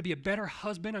gonna be a better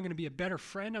husband, I'm gonna be a better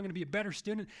friend, I'm gonna be a better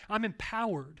student. I'm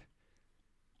empowered.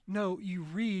 No, you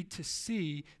read to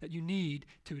see that you need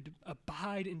to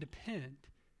abide and depend.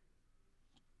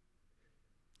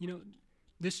 You know,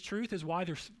 this truth is why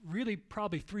there's really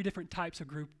probably three different types of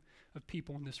group of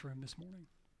people in this room this morning.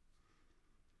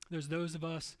 There's those of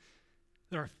us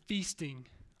that are feasting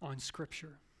on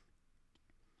Scripture.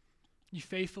 You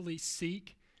faithfully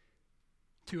seek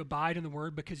to abide in the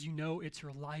Word because you know it's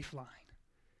your lifeline.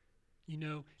 You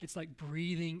know it's like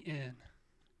breathing in.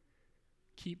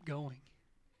 Keep going.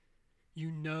 You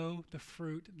know the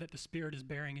fruit that the Spirit is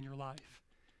bearing in your life.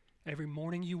 Every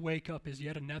morning you wake up is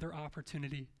yet another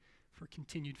opportunity for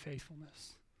continued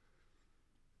faithfulness.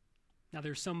 Now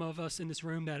there's some of us in this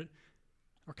room that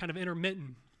are kind of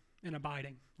intermittent in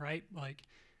abiding, right? Like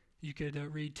you could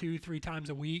read 2-3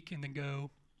 times a week and then go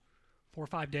 4 or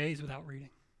 5 days without reading.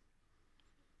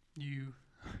 You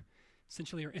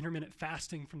essentially are intermittent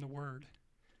fasting from the Word.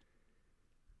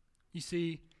 You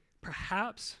see,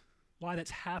 perhaps why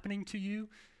that's happening to you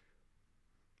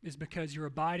is because your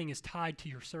abiding is tied to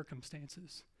your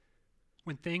circumstances.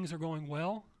 When things are going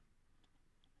well,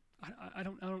 I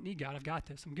don't need God. I've got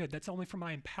this. I'm good. That's only for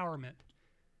my empowerment.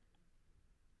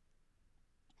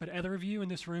 But other of you in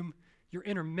this room, you're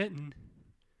intermittent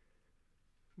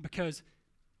because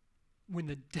when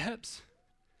the depths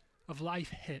of life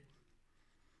hit,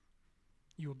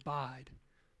 you abide.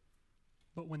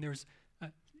 But when there's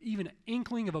even an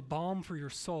inkling of a balm for your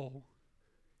soul,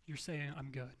 you're saying, I'm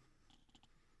good.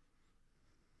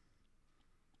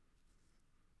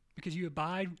 Because you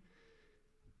abide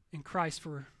in Christ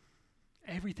for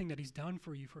everything that He's done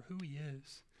for you, for who He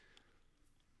is.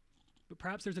 But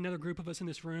perhaps there's another group of us in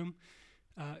this room.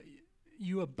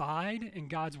 You abide in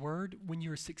God's Word when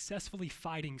you're successfully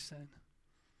fighting sin.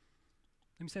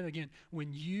 Let me say that again.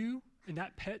 When you and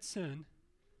that pet sin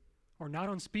are not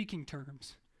on speaking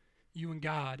terms, you and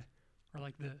God are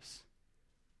like this.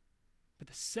 But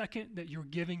the second that you're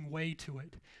giving way to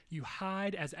it, you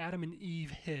hide as Adam and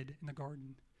Eve hid in the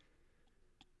garden.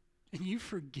 And you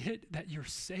forget that your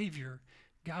Savior,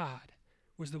 God,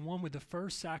 was the one with the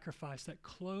first sacrifice that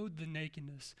clothed the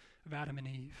nakedness of Adam and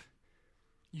Eve.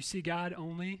 You see God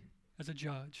only as a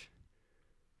judge,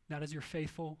 not as your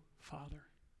faithful Father.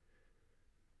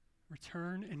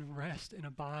 Return and rest and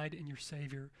abide in your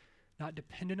Savior, not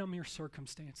dependent on your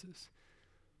circumstances,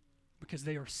 because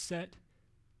they are set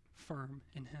firm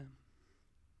in Him.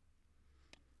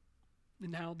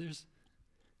 And now there's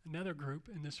another group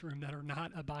in this room that are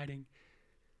not abiding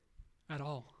at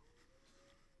all.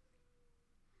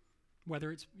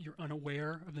 Whether it's you're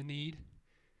unaware of the need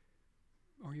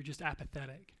or you're just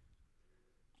apathetic.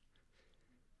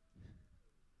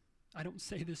 I don't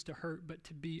say this to hurt, but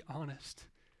to be honest.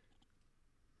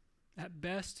 At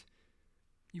best,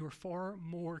 you are far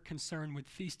more concerned with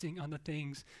feasting on the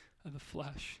things of the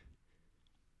flesh.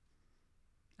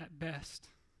 At best.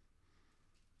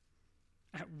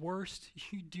 At worst,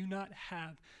 you do not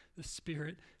have the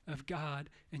Spirit of God,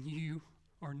 and you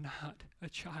are not a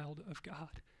child of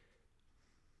God.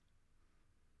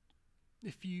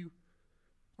 If you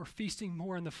are feasting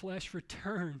more on the flesh,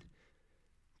 return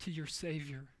to your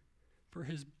Savior, for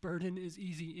His burden is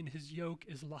easy and His yoke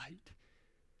is light.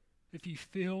 If you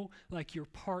feel like you're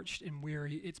parched and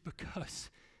weary, it's because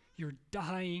you're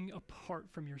dying apart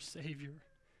from your Savior.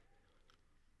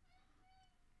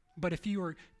 But if you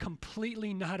are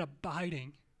completely not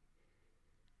abiding,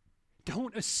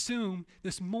 don't assume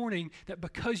this morning that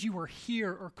because you are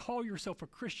here or call yourself a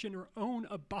Christian or own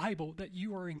a Bible that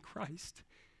you are in Christ.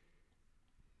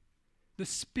 The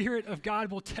Spirit of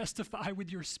God will testify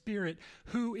with your spirit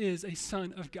who is a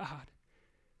son of God.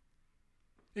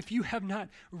 If you have not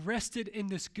rested in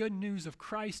this good news of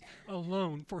Christ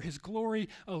alone, for his glory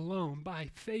alone, by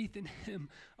faith in him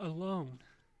alone,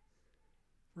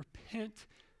 repent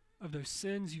of those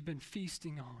sins you've been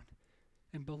feasting on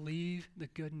and believe the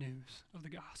good news of the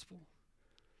gospel.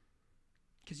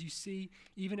 Because you see,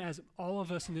 even as all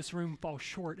of us in this room fall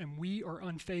short and we are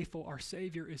unfaithful, our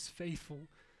Savior is faithful.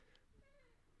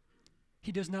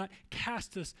 He does not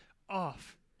cast us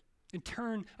off and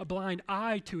turn a blind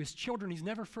eye to his children. He's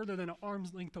never further than an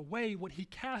arm's length away. What he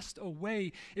cast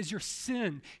away is your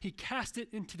sin. He cast it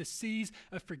into the seas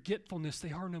of forgetfulness.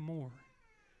 They are no more.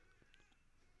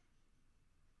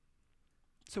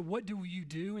 So what do you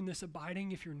do in this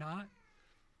abiding if you're not?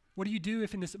 What do you do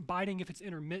if in this abiding if it's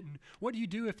intermittent? What do you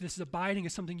do if this abiding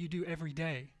is something you do every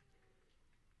day?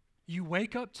 You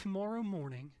wake up tomorrow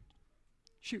morning,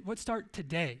 let's start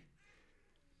today,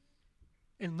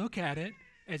 and look at it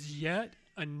as yet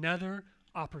another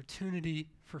opportunity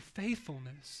for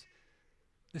faithfulness.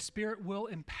 The Spirit will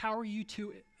empower you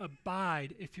to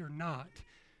abide if you're not.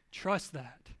 Trust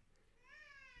that.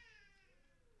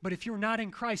 But if you're not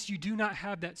in Christ, you do not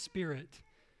have that Spirit.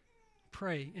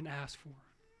 Pray and ask for.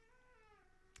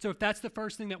 So if that's the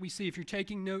first thing that we see, if you're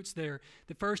taking notes there,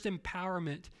 the first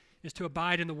empowerment is to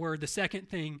abide in the Word. The second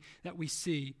thing that we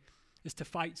see is to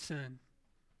fight sin.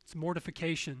 It's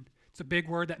mortification. It's a big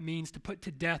word that means to put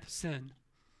to death sin.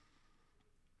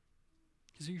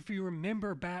 Because if you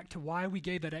remember back to why we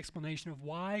gave that explanation of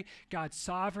why God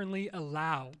sovereignly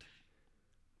allowed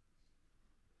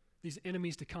these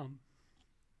enemies to come,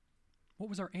 what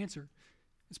was our answer?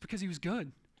 It's because he was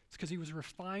good. It's because he was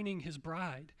refining his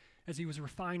bride as he was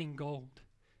refining gold.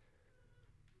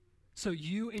 So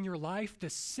you in your life, the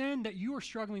sin that you are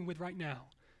struggling with right now,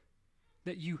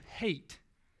 that you hate,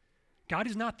 God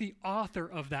is not the author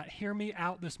of that. Hear me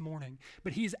out this morning.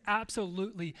 But he's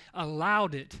absolutely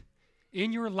allowed it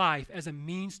in your life as a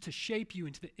means to shape you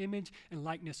into the image and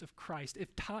likeness of Christ.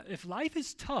 If life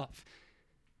is tough,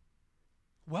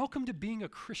 welcome to being a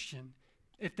Christian.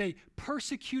 If they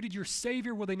persecuted your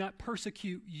Savior, will they not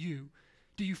persecute you?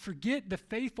 Do you forget the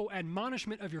faithful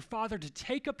admonishment of your Father to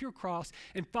take up your cross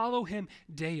and follow him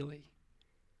daily?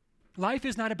 Life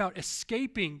is not about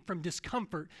escaping from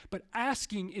discomfort, but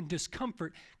asking in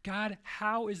discomfort, God,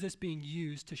 how is this being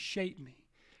used to shape me?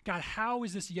 God, how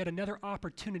is this yet another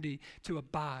opportunity to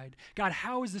abide? God,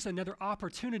 how is this another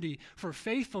opportunity for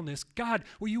faithfulness? God,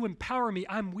 will you empower me?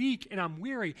 I'm weak and I'm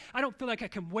weary. I don't feel like I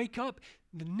can wake up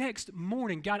the next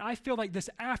morning. God, I feel like this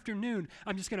afternoon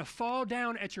I'm just going to fall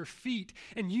down at your feet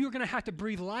and you're going to have to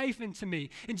breathe life into me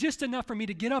and just enough for me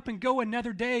to get up and go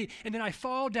another day, and then I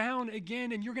fall down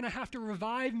again and you're going to have to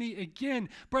revive me again.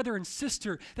 Brother and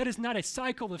sister, that is not a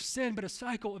cycle of sin, but a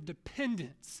cycle of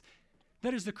dependence.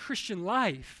 That is the Christian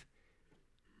life.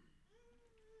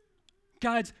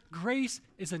 God's grace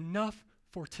is enough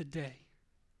for today.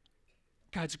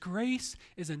 God's grace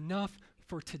is enough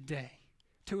for today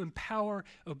to empower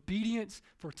obedience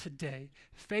for today,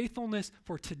 faithfulness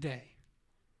for today.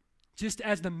 Just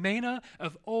as the manna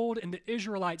of old and the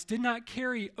Israelites did not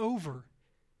carry over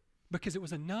because it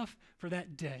was enough for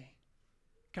that day.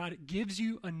 God gives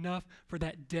you enough for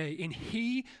that day, and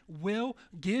he will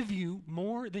give you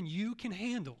more than you can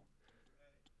handle.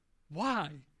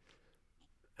 Why?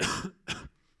 To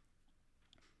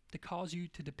cause you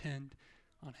to depend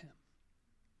on him.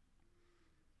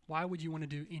 Why would you want to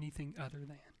do anything other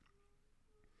than?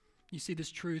 You see,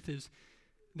 this truth is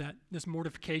that this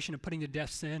mortification of putting to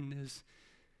death sin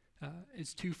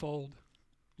is twofold.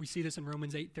 We see this in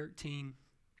Romans 8:13.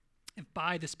 If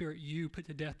by the Spirit you put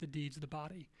to death the deeds of the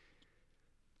body.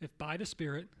 If by the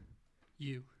Spirit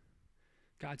you.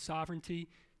 God's sovereignty,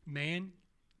 man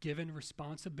given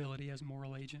responsibility as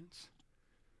moral agents.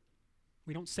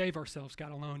 We don't save ourselves.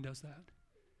 God alone does that.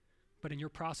 But in your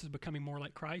process of becoming more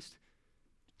like Christ,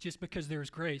 just because there is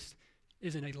grace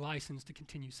isn't a license to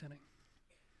continue sinning.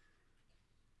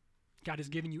 God has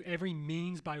given you every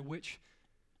means by which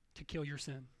to kill your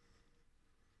sin.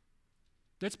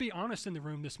 Let's be honest in the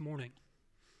room this morning.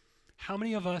 How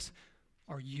many of us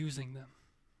are using them?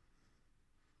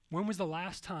 When was the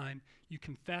last time you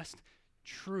confessed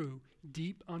true,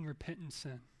 deep, unrepentant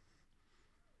sin?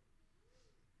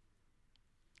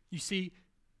 You see,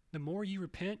 the more you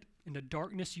repent and the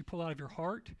darkness you pull out of your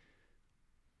heart,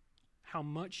 how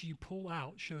much you pull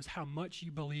out shows how much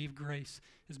you believe grace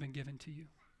has been given to you.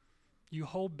 You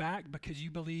hold back because you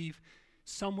believe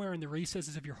somewhere in the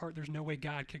recesses of your heart there's no way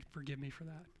God could forgive me for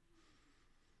that.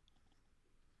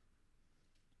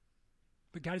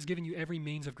 But God has given you every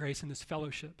means of grace in this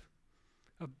fellowship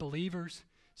of believers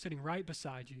sitting right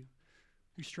beside you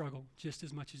who struggle just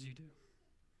as much as you do.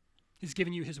 He's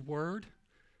given you his word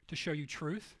to show you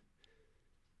truth.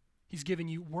 He's given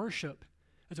you worship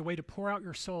as a way to pour out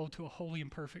your soul to a holy and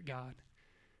perfect God.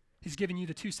 He's given you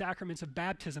the two sacraments of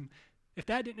baptism. If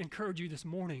that didn't encourage you this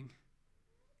morning,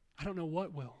 I don't know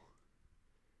what will.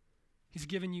 He's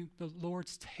given you the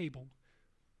Lord's table.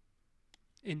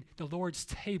 In the Lord's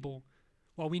table,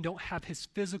 while we don't have his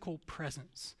physical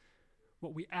presence,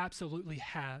 what we absolutely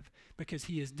have, because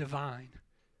he is divine,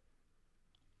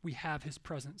 we have his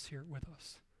presence here with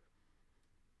us.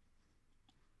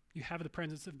 You have the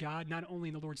presence of God, not only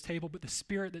in the Lord's table, but the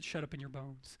Spirit that's shut up in your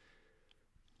bones.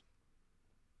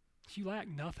 You lack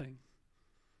nothing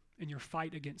in your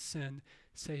fight against sin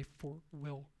save for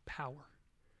willpower.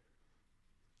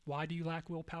 Why do you lack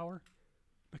willpower?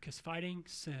 Because fighting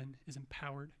sin is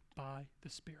empowered by the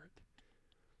Spirit.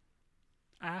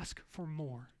 Ask for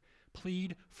more.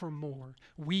 Plead for more.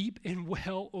 Weep and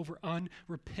wail over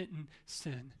unrepentant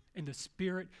sin, and the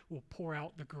Spirit will pour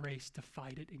out the grace to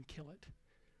fight it and kill it.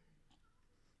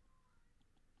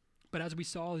 But as we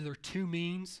saw, there are two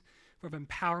means of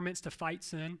empowerments to fight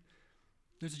sin.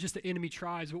 Those are just the enemy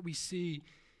tries. What we see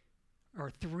are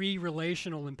three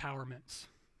relational empowerments.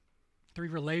 Three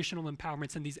relational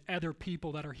empowerments in these other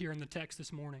people that are here in the text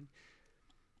this morning.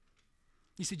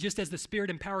 You see, just as the Spirit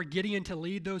empowered Gideon to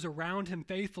lead those around him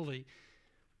faithfully,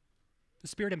 the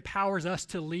Spirit empowers us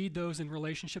to lead those in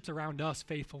relationships around us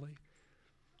faithfully.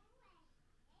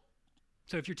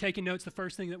 So if you're taking notes, the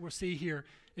first thing that we'll see here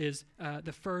is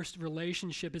the first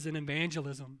relationship is in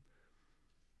evangelism.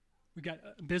 We've got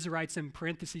Bizarites in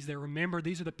parentheses there. Remember,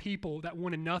 these are the people that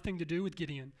wanted nothing to do with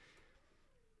Gideon.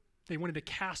 They wanted to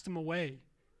cast him away.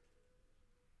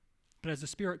 But as the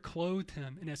Spirit clothed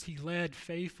him and as he led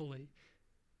faithfully,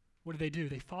 what did they do?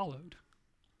 They followed.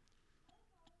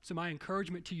 So my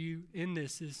encouragement to you in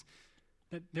this is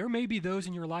that there may be those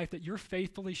in your life that you're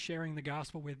faithfully sharing the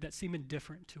gospel with that seem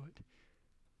indifferent to it,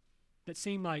 that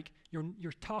seem like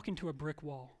you're talking to a brick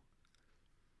wall.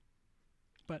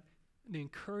 But the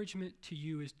encouragement to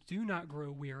you is do not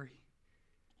grow weary,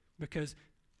 because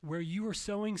where you are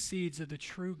sowing seeds of the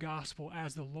true gospel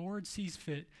as the Lord sees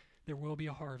fit, there will be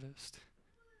a harvest.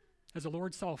 As the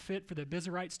Lord saw fit for the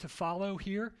Bizarites to follow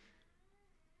here,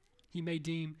 he may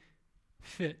deem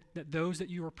fit that those that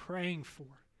you are praying for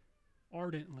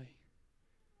ardently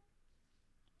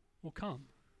will come.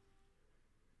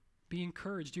 Be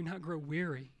encouraged. Do not grow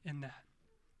weary in that.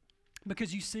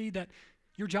 Because you see that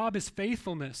your job is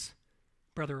faithfulness,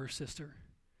 brother or sister.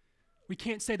 We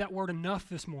can't say that word enough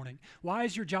this morning. Why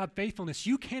is your job faithfulness?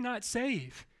 You cannot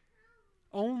save.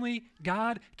 Only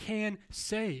God can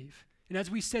save. And as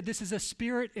we said, this is a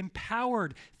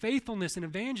Spirit-empowered faithfulness and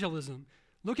evangelism.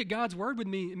 Look at God's word with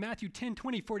me in Matthew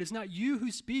 10:20. For it is not you who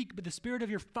speak, but the Spirit of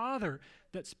your Father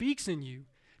that speaks in you.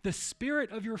 The Spirit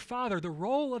of your Father, the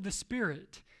role of the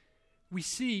Spirit, we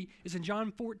see is in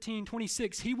John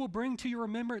 14:26. He will bring to your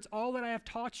remembrance all that I have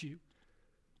taught you.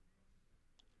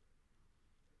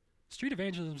 Street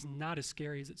evangelism is not as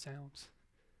scary as it sounds.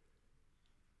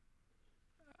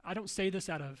 I don't say this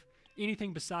out of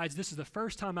anything besides this is the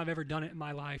first time I've ever done it in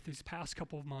my life these past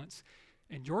couple of months.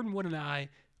 And Jordan Wood and I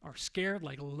are scared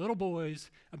like little boys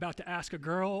about to ask a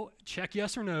girl, check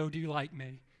yes or no, do you like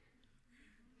me?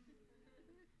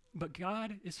 But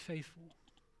God is faithful.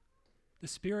 The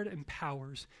Spirit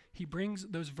empowers. He brings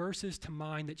those verses to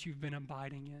mind that you've been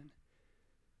abiding in.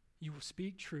 You will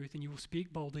speak truth and you will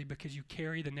speak boldly because you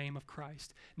carry the name of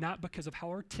Christ, not because of how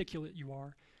articulate you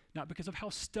are, not because of how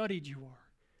studied you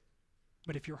are,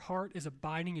 but if your heart is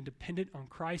abiding and dependent on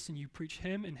Christ and you preach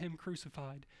him and him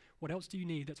crucified, what else do you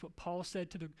need? That's what Paul said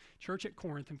to the church at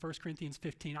Corinth in 1 Corinthians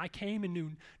 15. I came and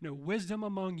knew no wisdom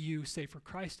among you save for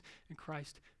Christ and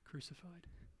Christ crucified.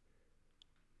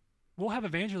 We'll have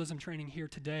evangelism training here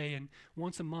today and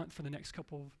once a month for the next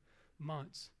couple of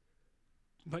months.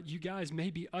 But you guys may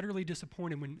be utterly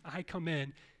disappointed when I come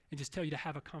in and just tell you to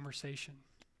have a conversation.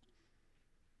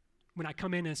 When I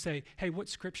come in and say, hey, what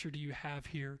scripture do you have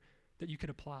here that you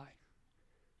could apply?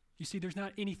 You see, there's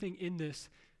not anything in this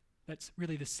that's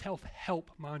really the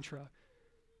self-help mantra,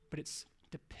 but it's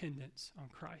dependence on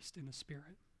Christ and the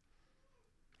Spirit.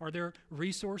 Are there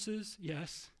resources?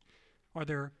 Yes. Are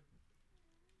there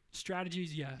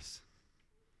strategies? Yes.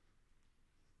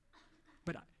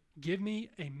 But give me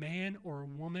a man or a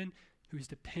woman who is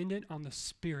dependent on the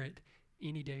Spirit,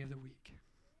 any day of the week.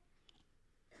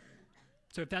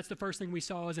 So if that's the first thing we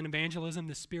saw as an evangelism,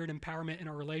 the Spirit empowerment in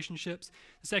our relationships,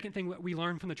 the second thing that we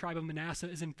learned from the tribe of Manasseh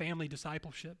is in family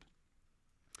discipleship.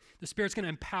 The Spirit's going to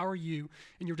empower you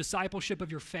in your discipleship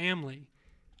of your family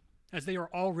as they are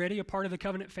already a part of the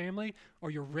covenant family,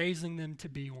 or you're raising them to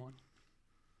be one.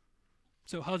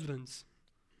 So husbands,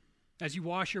 as you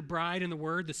wash your bride in the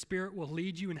Word, the Spirit will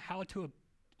lead you in how to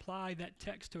apply that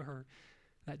text to her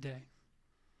that day.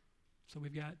 So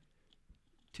we've got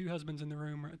two husbands in the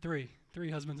room, or three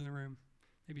husbands in the room.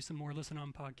 Maybe some more listen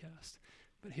on podcast.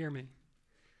 But hear me.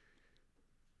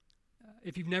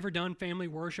 If you've never done family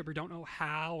worship or don't know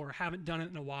how or haven't done it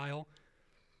in a while,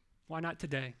 why not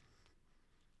today?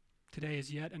 Today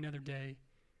is yet another day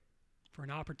for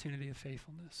an opportunity of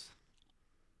faithfulness.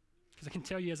 Because I can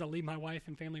tell you, as I lead my wife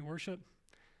in family worship,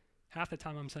 half the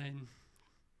time I'm saying,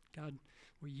 God,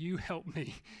 will you help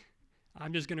me?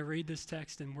 I'm just going to read this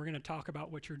text and we're going to talk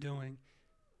about what you're doing.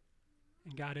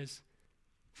 And God is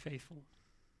faithful.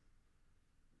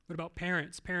 What about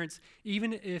parents? Parents,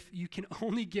 even if you can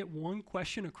only get one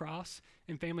question across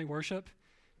in family worship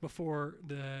before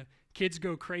the kids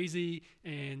go crazy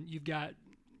and you've got,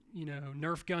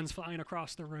 Nerf guns flying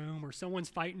across the room, or someone's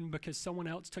fighting because someone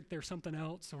else took their something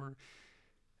else, or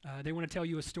they want to tell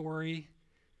you a story.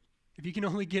 If you can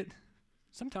only get,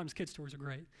 sometimes kid stories are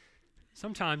great.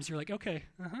 Sometimes you're like, okay,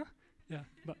 yeah,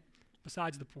 but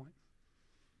besides the point.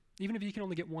 Even if you can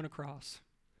only get one across,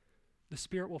 the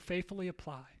Spirit will faithfully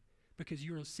apply, because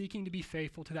you are seeking to be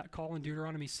faithful to that call in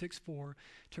Deuteronomy 6:4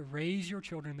 to raise your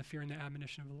children in the fear and the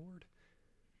admonition of the Lord.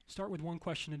 Start with one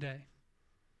question a day.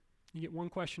 You get one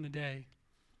question a day,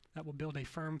 that will build a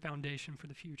firm foundation for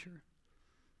the future.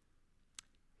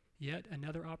 Yet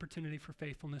another opportunity for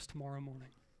faithfulness tomorrow morning.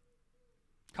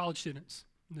 College students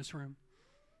in this room,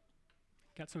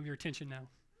 got some of your attention now.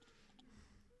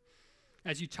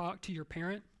 As you talk to your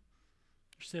parent,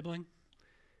 your sibling,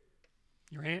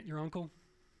 your aunt, your uncle,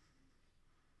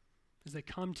 as they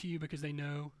come to you because they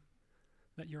know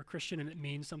that you're a Christian and it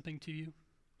means something to you,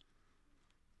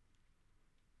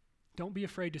 don't be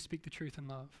afraid to speak the truth in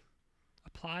love.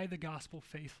 Apply the gospel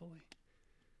faithfully,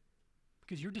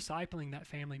 because you're discipling that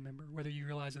family member, whether you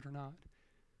realize it or not.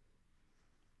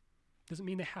 Doesn't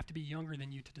mean they have to be younger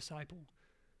than you to disciple.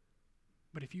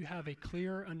 But if you have a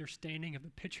clear understanding of the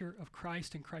picture of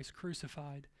Christ and Christ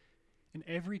crucified, in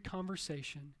every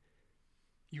conversation,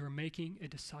 you are making a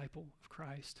disciple of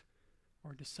Christ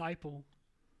or a disciple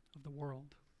of the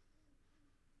world.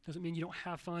 Doesn't mean you don't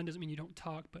have fun, doesn't mean you don't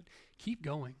talk, but keep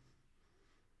going.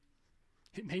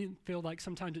 It may feel like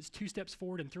sometimes it's 2 steps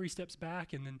forward and 3 steps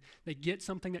back, and then they get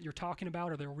something that you're talking about,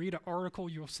 or they'll read an article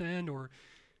you'll send, or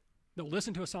they'll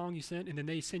listen to a song you sent, and then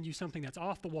they send you something that's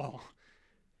off the wall.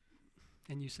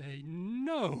 And you say,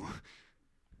 no.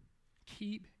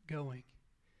 Keep going.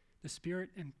 The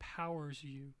Spirit empowers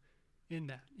you in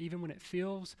that, even when it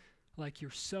feels like you're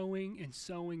sowing and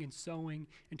sowing and sowing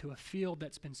into a field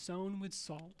that's been sown with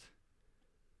salt.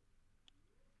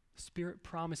 The Spirit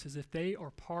promises if they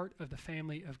are part of the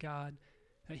family of God,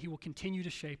 that He will continue to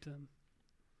shape them.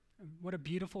 And what a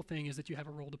beautiful thing is that you have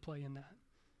a role to play in that.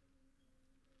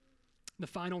 The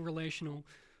final relational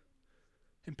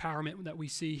empowerment that we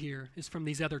see here is from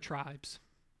these other tribes: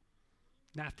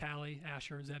 Naphtali,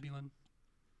 Asher, Zebulun.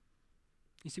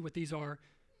 You see what these are,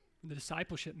 the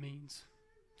discipleship means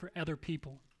for other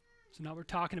people. So now we're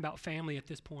talking about family at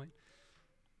this point.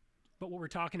 But what we're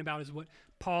talking about is what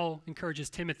Paul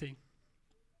encourages Timothy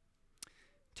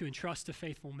to entrust to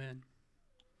faithful men.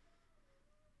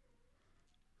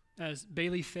 As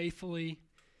Bailey faithfully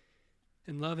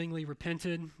and lovingly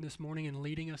repented this morning and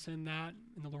leading us in that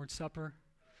in the Lord's Supper,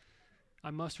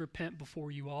 I must repent before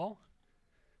you all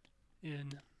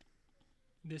in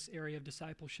this area of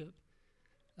discipleship.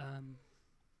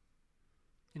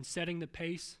 In setting the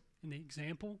pace and the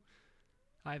example,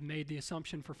 I've made the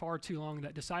assumption for far too long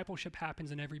that discipleship happens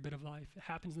in every bit of life. It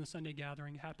happens in the Sunday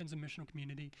gathering, it happens in missional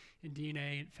community, in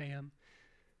DNA, at FAM.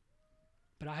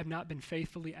 But I have not been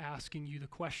faithfully asking you the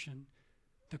question,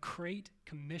 the great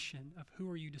commission of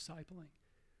who are you discipling?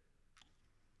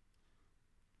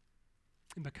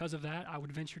 And because of that, I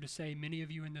would venture to say many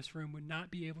of you in this room would not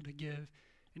be able to give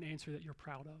an answer that you're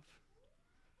proud of.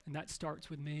 And that starts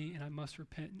with me, and I must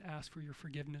repent and ask for your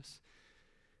forgiveness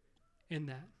in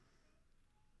that.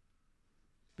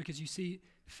 Because you see,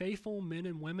 faithful men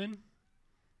and women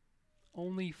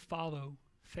only follow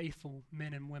faithful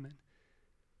men and women.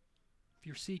 If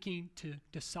you're seeking to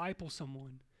disciple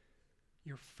someone,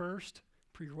 your first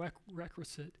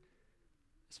prerequisite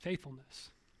is faithfulness.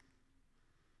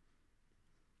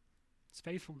 It's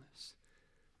faithfulness.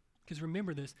 Because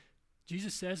remember this,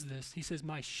 Jesus says this. He says,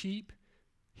 my sheep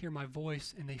hear my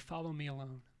voice and they follow me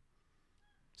alone.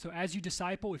 So as you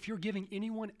disciple, if you're giving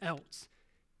anyone else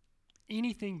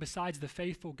anything besides the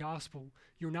faithful gospel,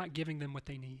 you're not giving them what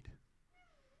they need.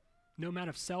 No amount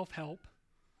of self-help,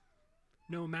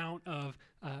 no amount of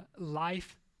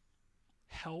life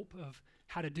help of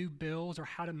how to do bills or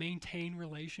how to maintain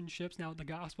relationships. Now, the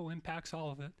gospel impacts all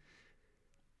of it.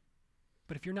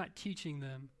 But if you're not teaching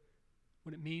them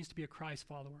what it means to be a Christ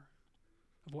follower,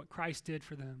 of what Christ did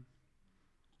for them,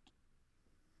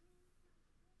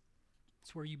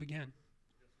 it's where you begin.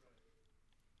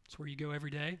 It's where you go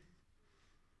every day.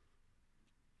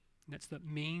 And that's the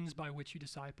means by which you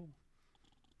disciple,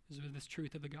 is with this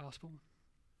truth of the gospel.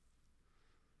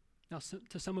 Now,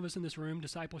 to some of us in this room,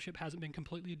 discipleship hasn't been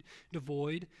completely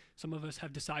devoid. Some of us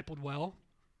have discipled well.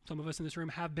 Some of us in this room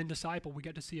have been discipled. We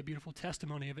got to see a beautiful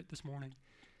testimony of it this morning.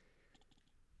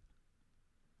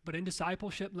 But in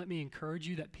discipleship, let me encourage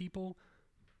you that people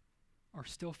are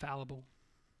still fallible.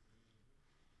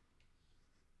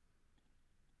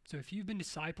 So if you've been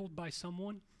discipled by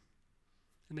someone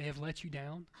and they have let you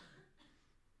down,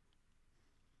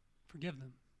 forgive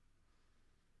them.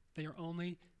 They are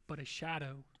only but a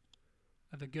shadow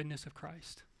of the goodness of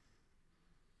Christ.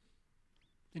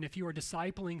 And if you are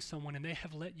discipling someone and they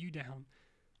have let you down,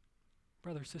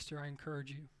 brother, sister, I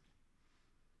encourage you,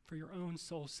 for your own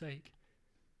soul's sake,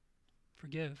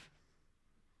 forgive.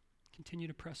 Continue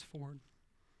to press forward.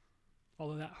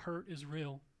 Although that hurt is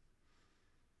real,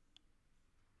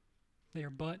 they are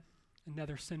but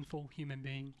another sinful human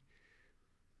being.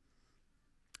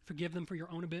 Forgive them for your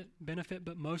own benefit,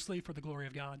 but mostly for the glory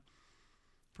of God,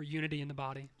 for unity in the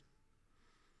body.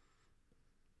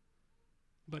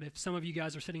 But if some of you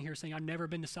guys are sitting here saying, I've never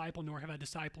been discipled, nor have I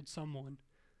discipled someone,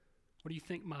 what do you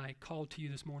think my call to you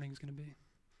this morning is going to be?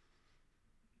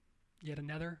 Yet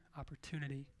another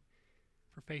opportunity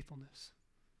for faithfulness.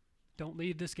 Don't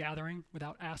leave this gathering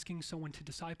without asking someone to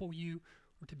disciple you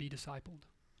or to be discipled.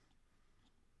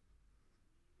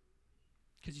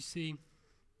 Because you see,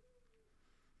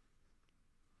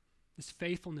 this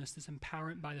faithfulness, this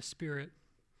empowerment by the Spirit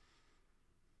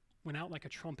went out like a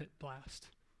trumpet blast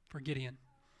for Gideon.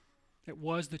 It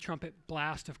was the trumpet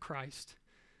blast of Christ.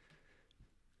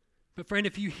 But friend,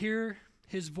 if you hear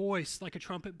his voice like a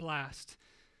trumpet blast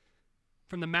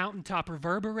from the mountaintop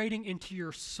reverberating into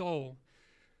your soul,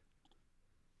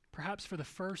 perhaps for the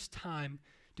first time,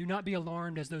 do not be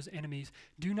alarmed as those enemies.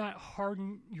 Do not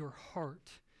harden your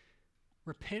heart.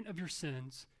 Repent of your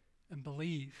sins and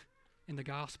believe in the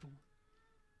gospel.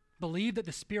 Believe that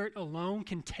the Spirit alone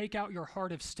can take out your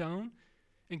heart of stone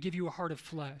and give you a heart of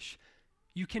flesh.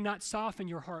 You cannot soften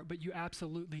your heart, but you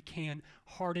absolutely can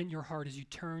harden your heart as you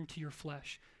turn to your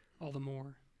flesh all the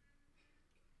more.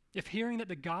 If hearing that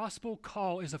the gospel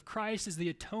call is of Christ as the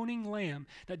atoning lamb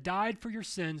that died for your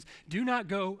sins, do not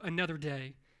go another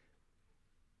day,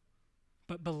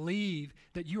 but believe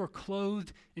that you are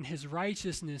clothed in his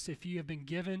righteousness if you have been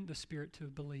given the Spirit to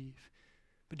believe.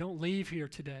 But don't leave here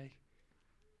today.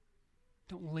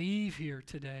 Don't leave here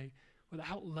today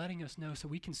without letting us know so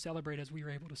we can celebrate as we are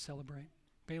able to celebrate.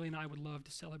 Bailey and I would love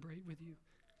to celebrate with you.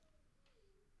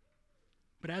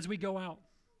 But as we go out,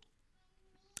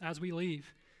 as we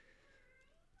leave,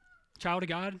 child of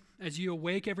God, as you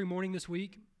awake every morning this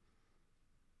week,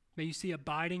 may you see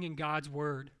abiding in God's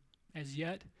word as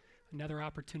yet another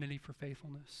opportunity for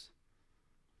faithfulness.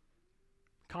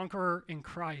 Conqueror in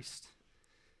Christ,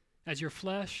 as your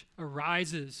flesh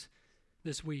arises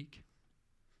this week,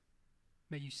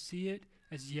 may you see it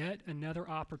as yet another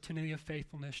opportunity of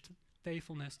faithfulness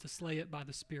to slay it by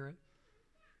the Spirit.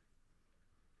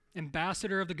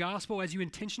 Ambassador of the gospel, as you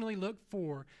intentionally look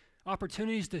for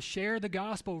opportunities to share the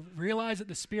gospel, realize that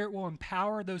the Spirit will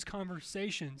empower those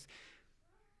conversations.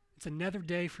 It's another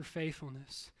day for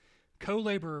faithfulness.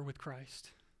 Co-laborer with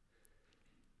Christ.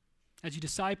 As you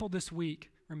disciple this week,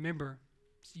 remember,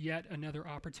 it's yet another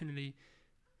opportunity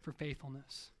for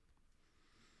faithfulness.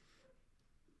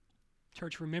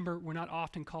 Church, remember, we're not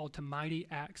often called to mighty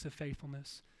acts of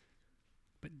faithfulness,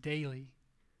 but daily,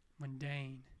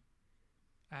 mundane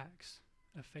acts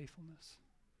of faithfulness.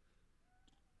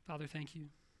 Father, thank you.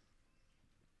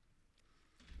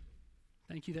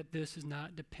 Thank you that this is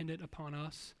not dependent upon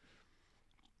us,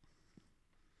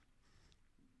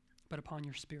 but upon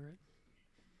your Spirit.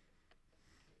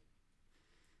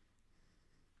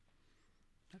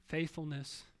 That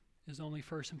faithfulness is only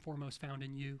first and foremost found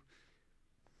in you.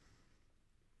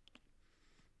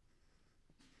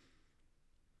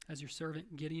 As your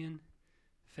servant Gideon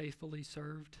faithfully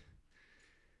served,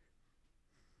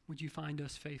 would you find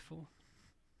us faithful?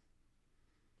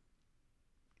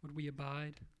 Would we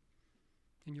abide?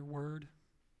 in your word?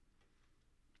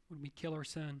 Would we kill our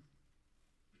sin?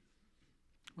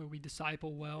 Would we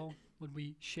disciple well? Would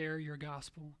we share your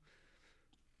gospel?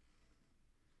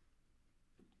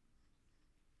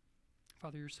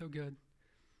 Father, you're so good.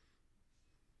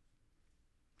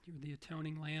 You're the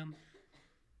atoning lamb,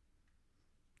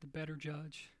 the better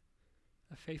judge,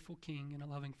 a faithful king, and a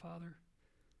loving father.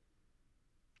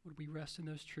 Would we rest in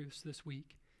those truths this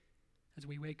week as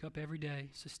we wake up every day,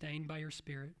 sustained by your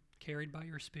Spirit, carried by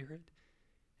your Spirit,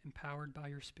 empowered by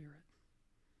your Spirit,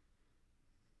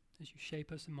 as you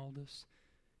shape us and mold us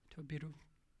to a beautiful,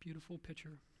 beautiful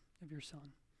picture of your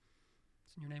Son.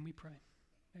 It's in your name we pray.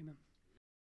 Amen.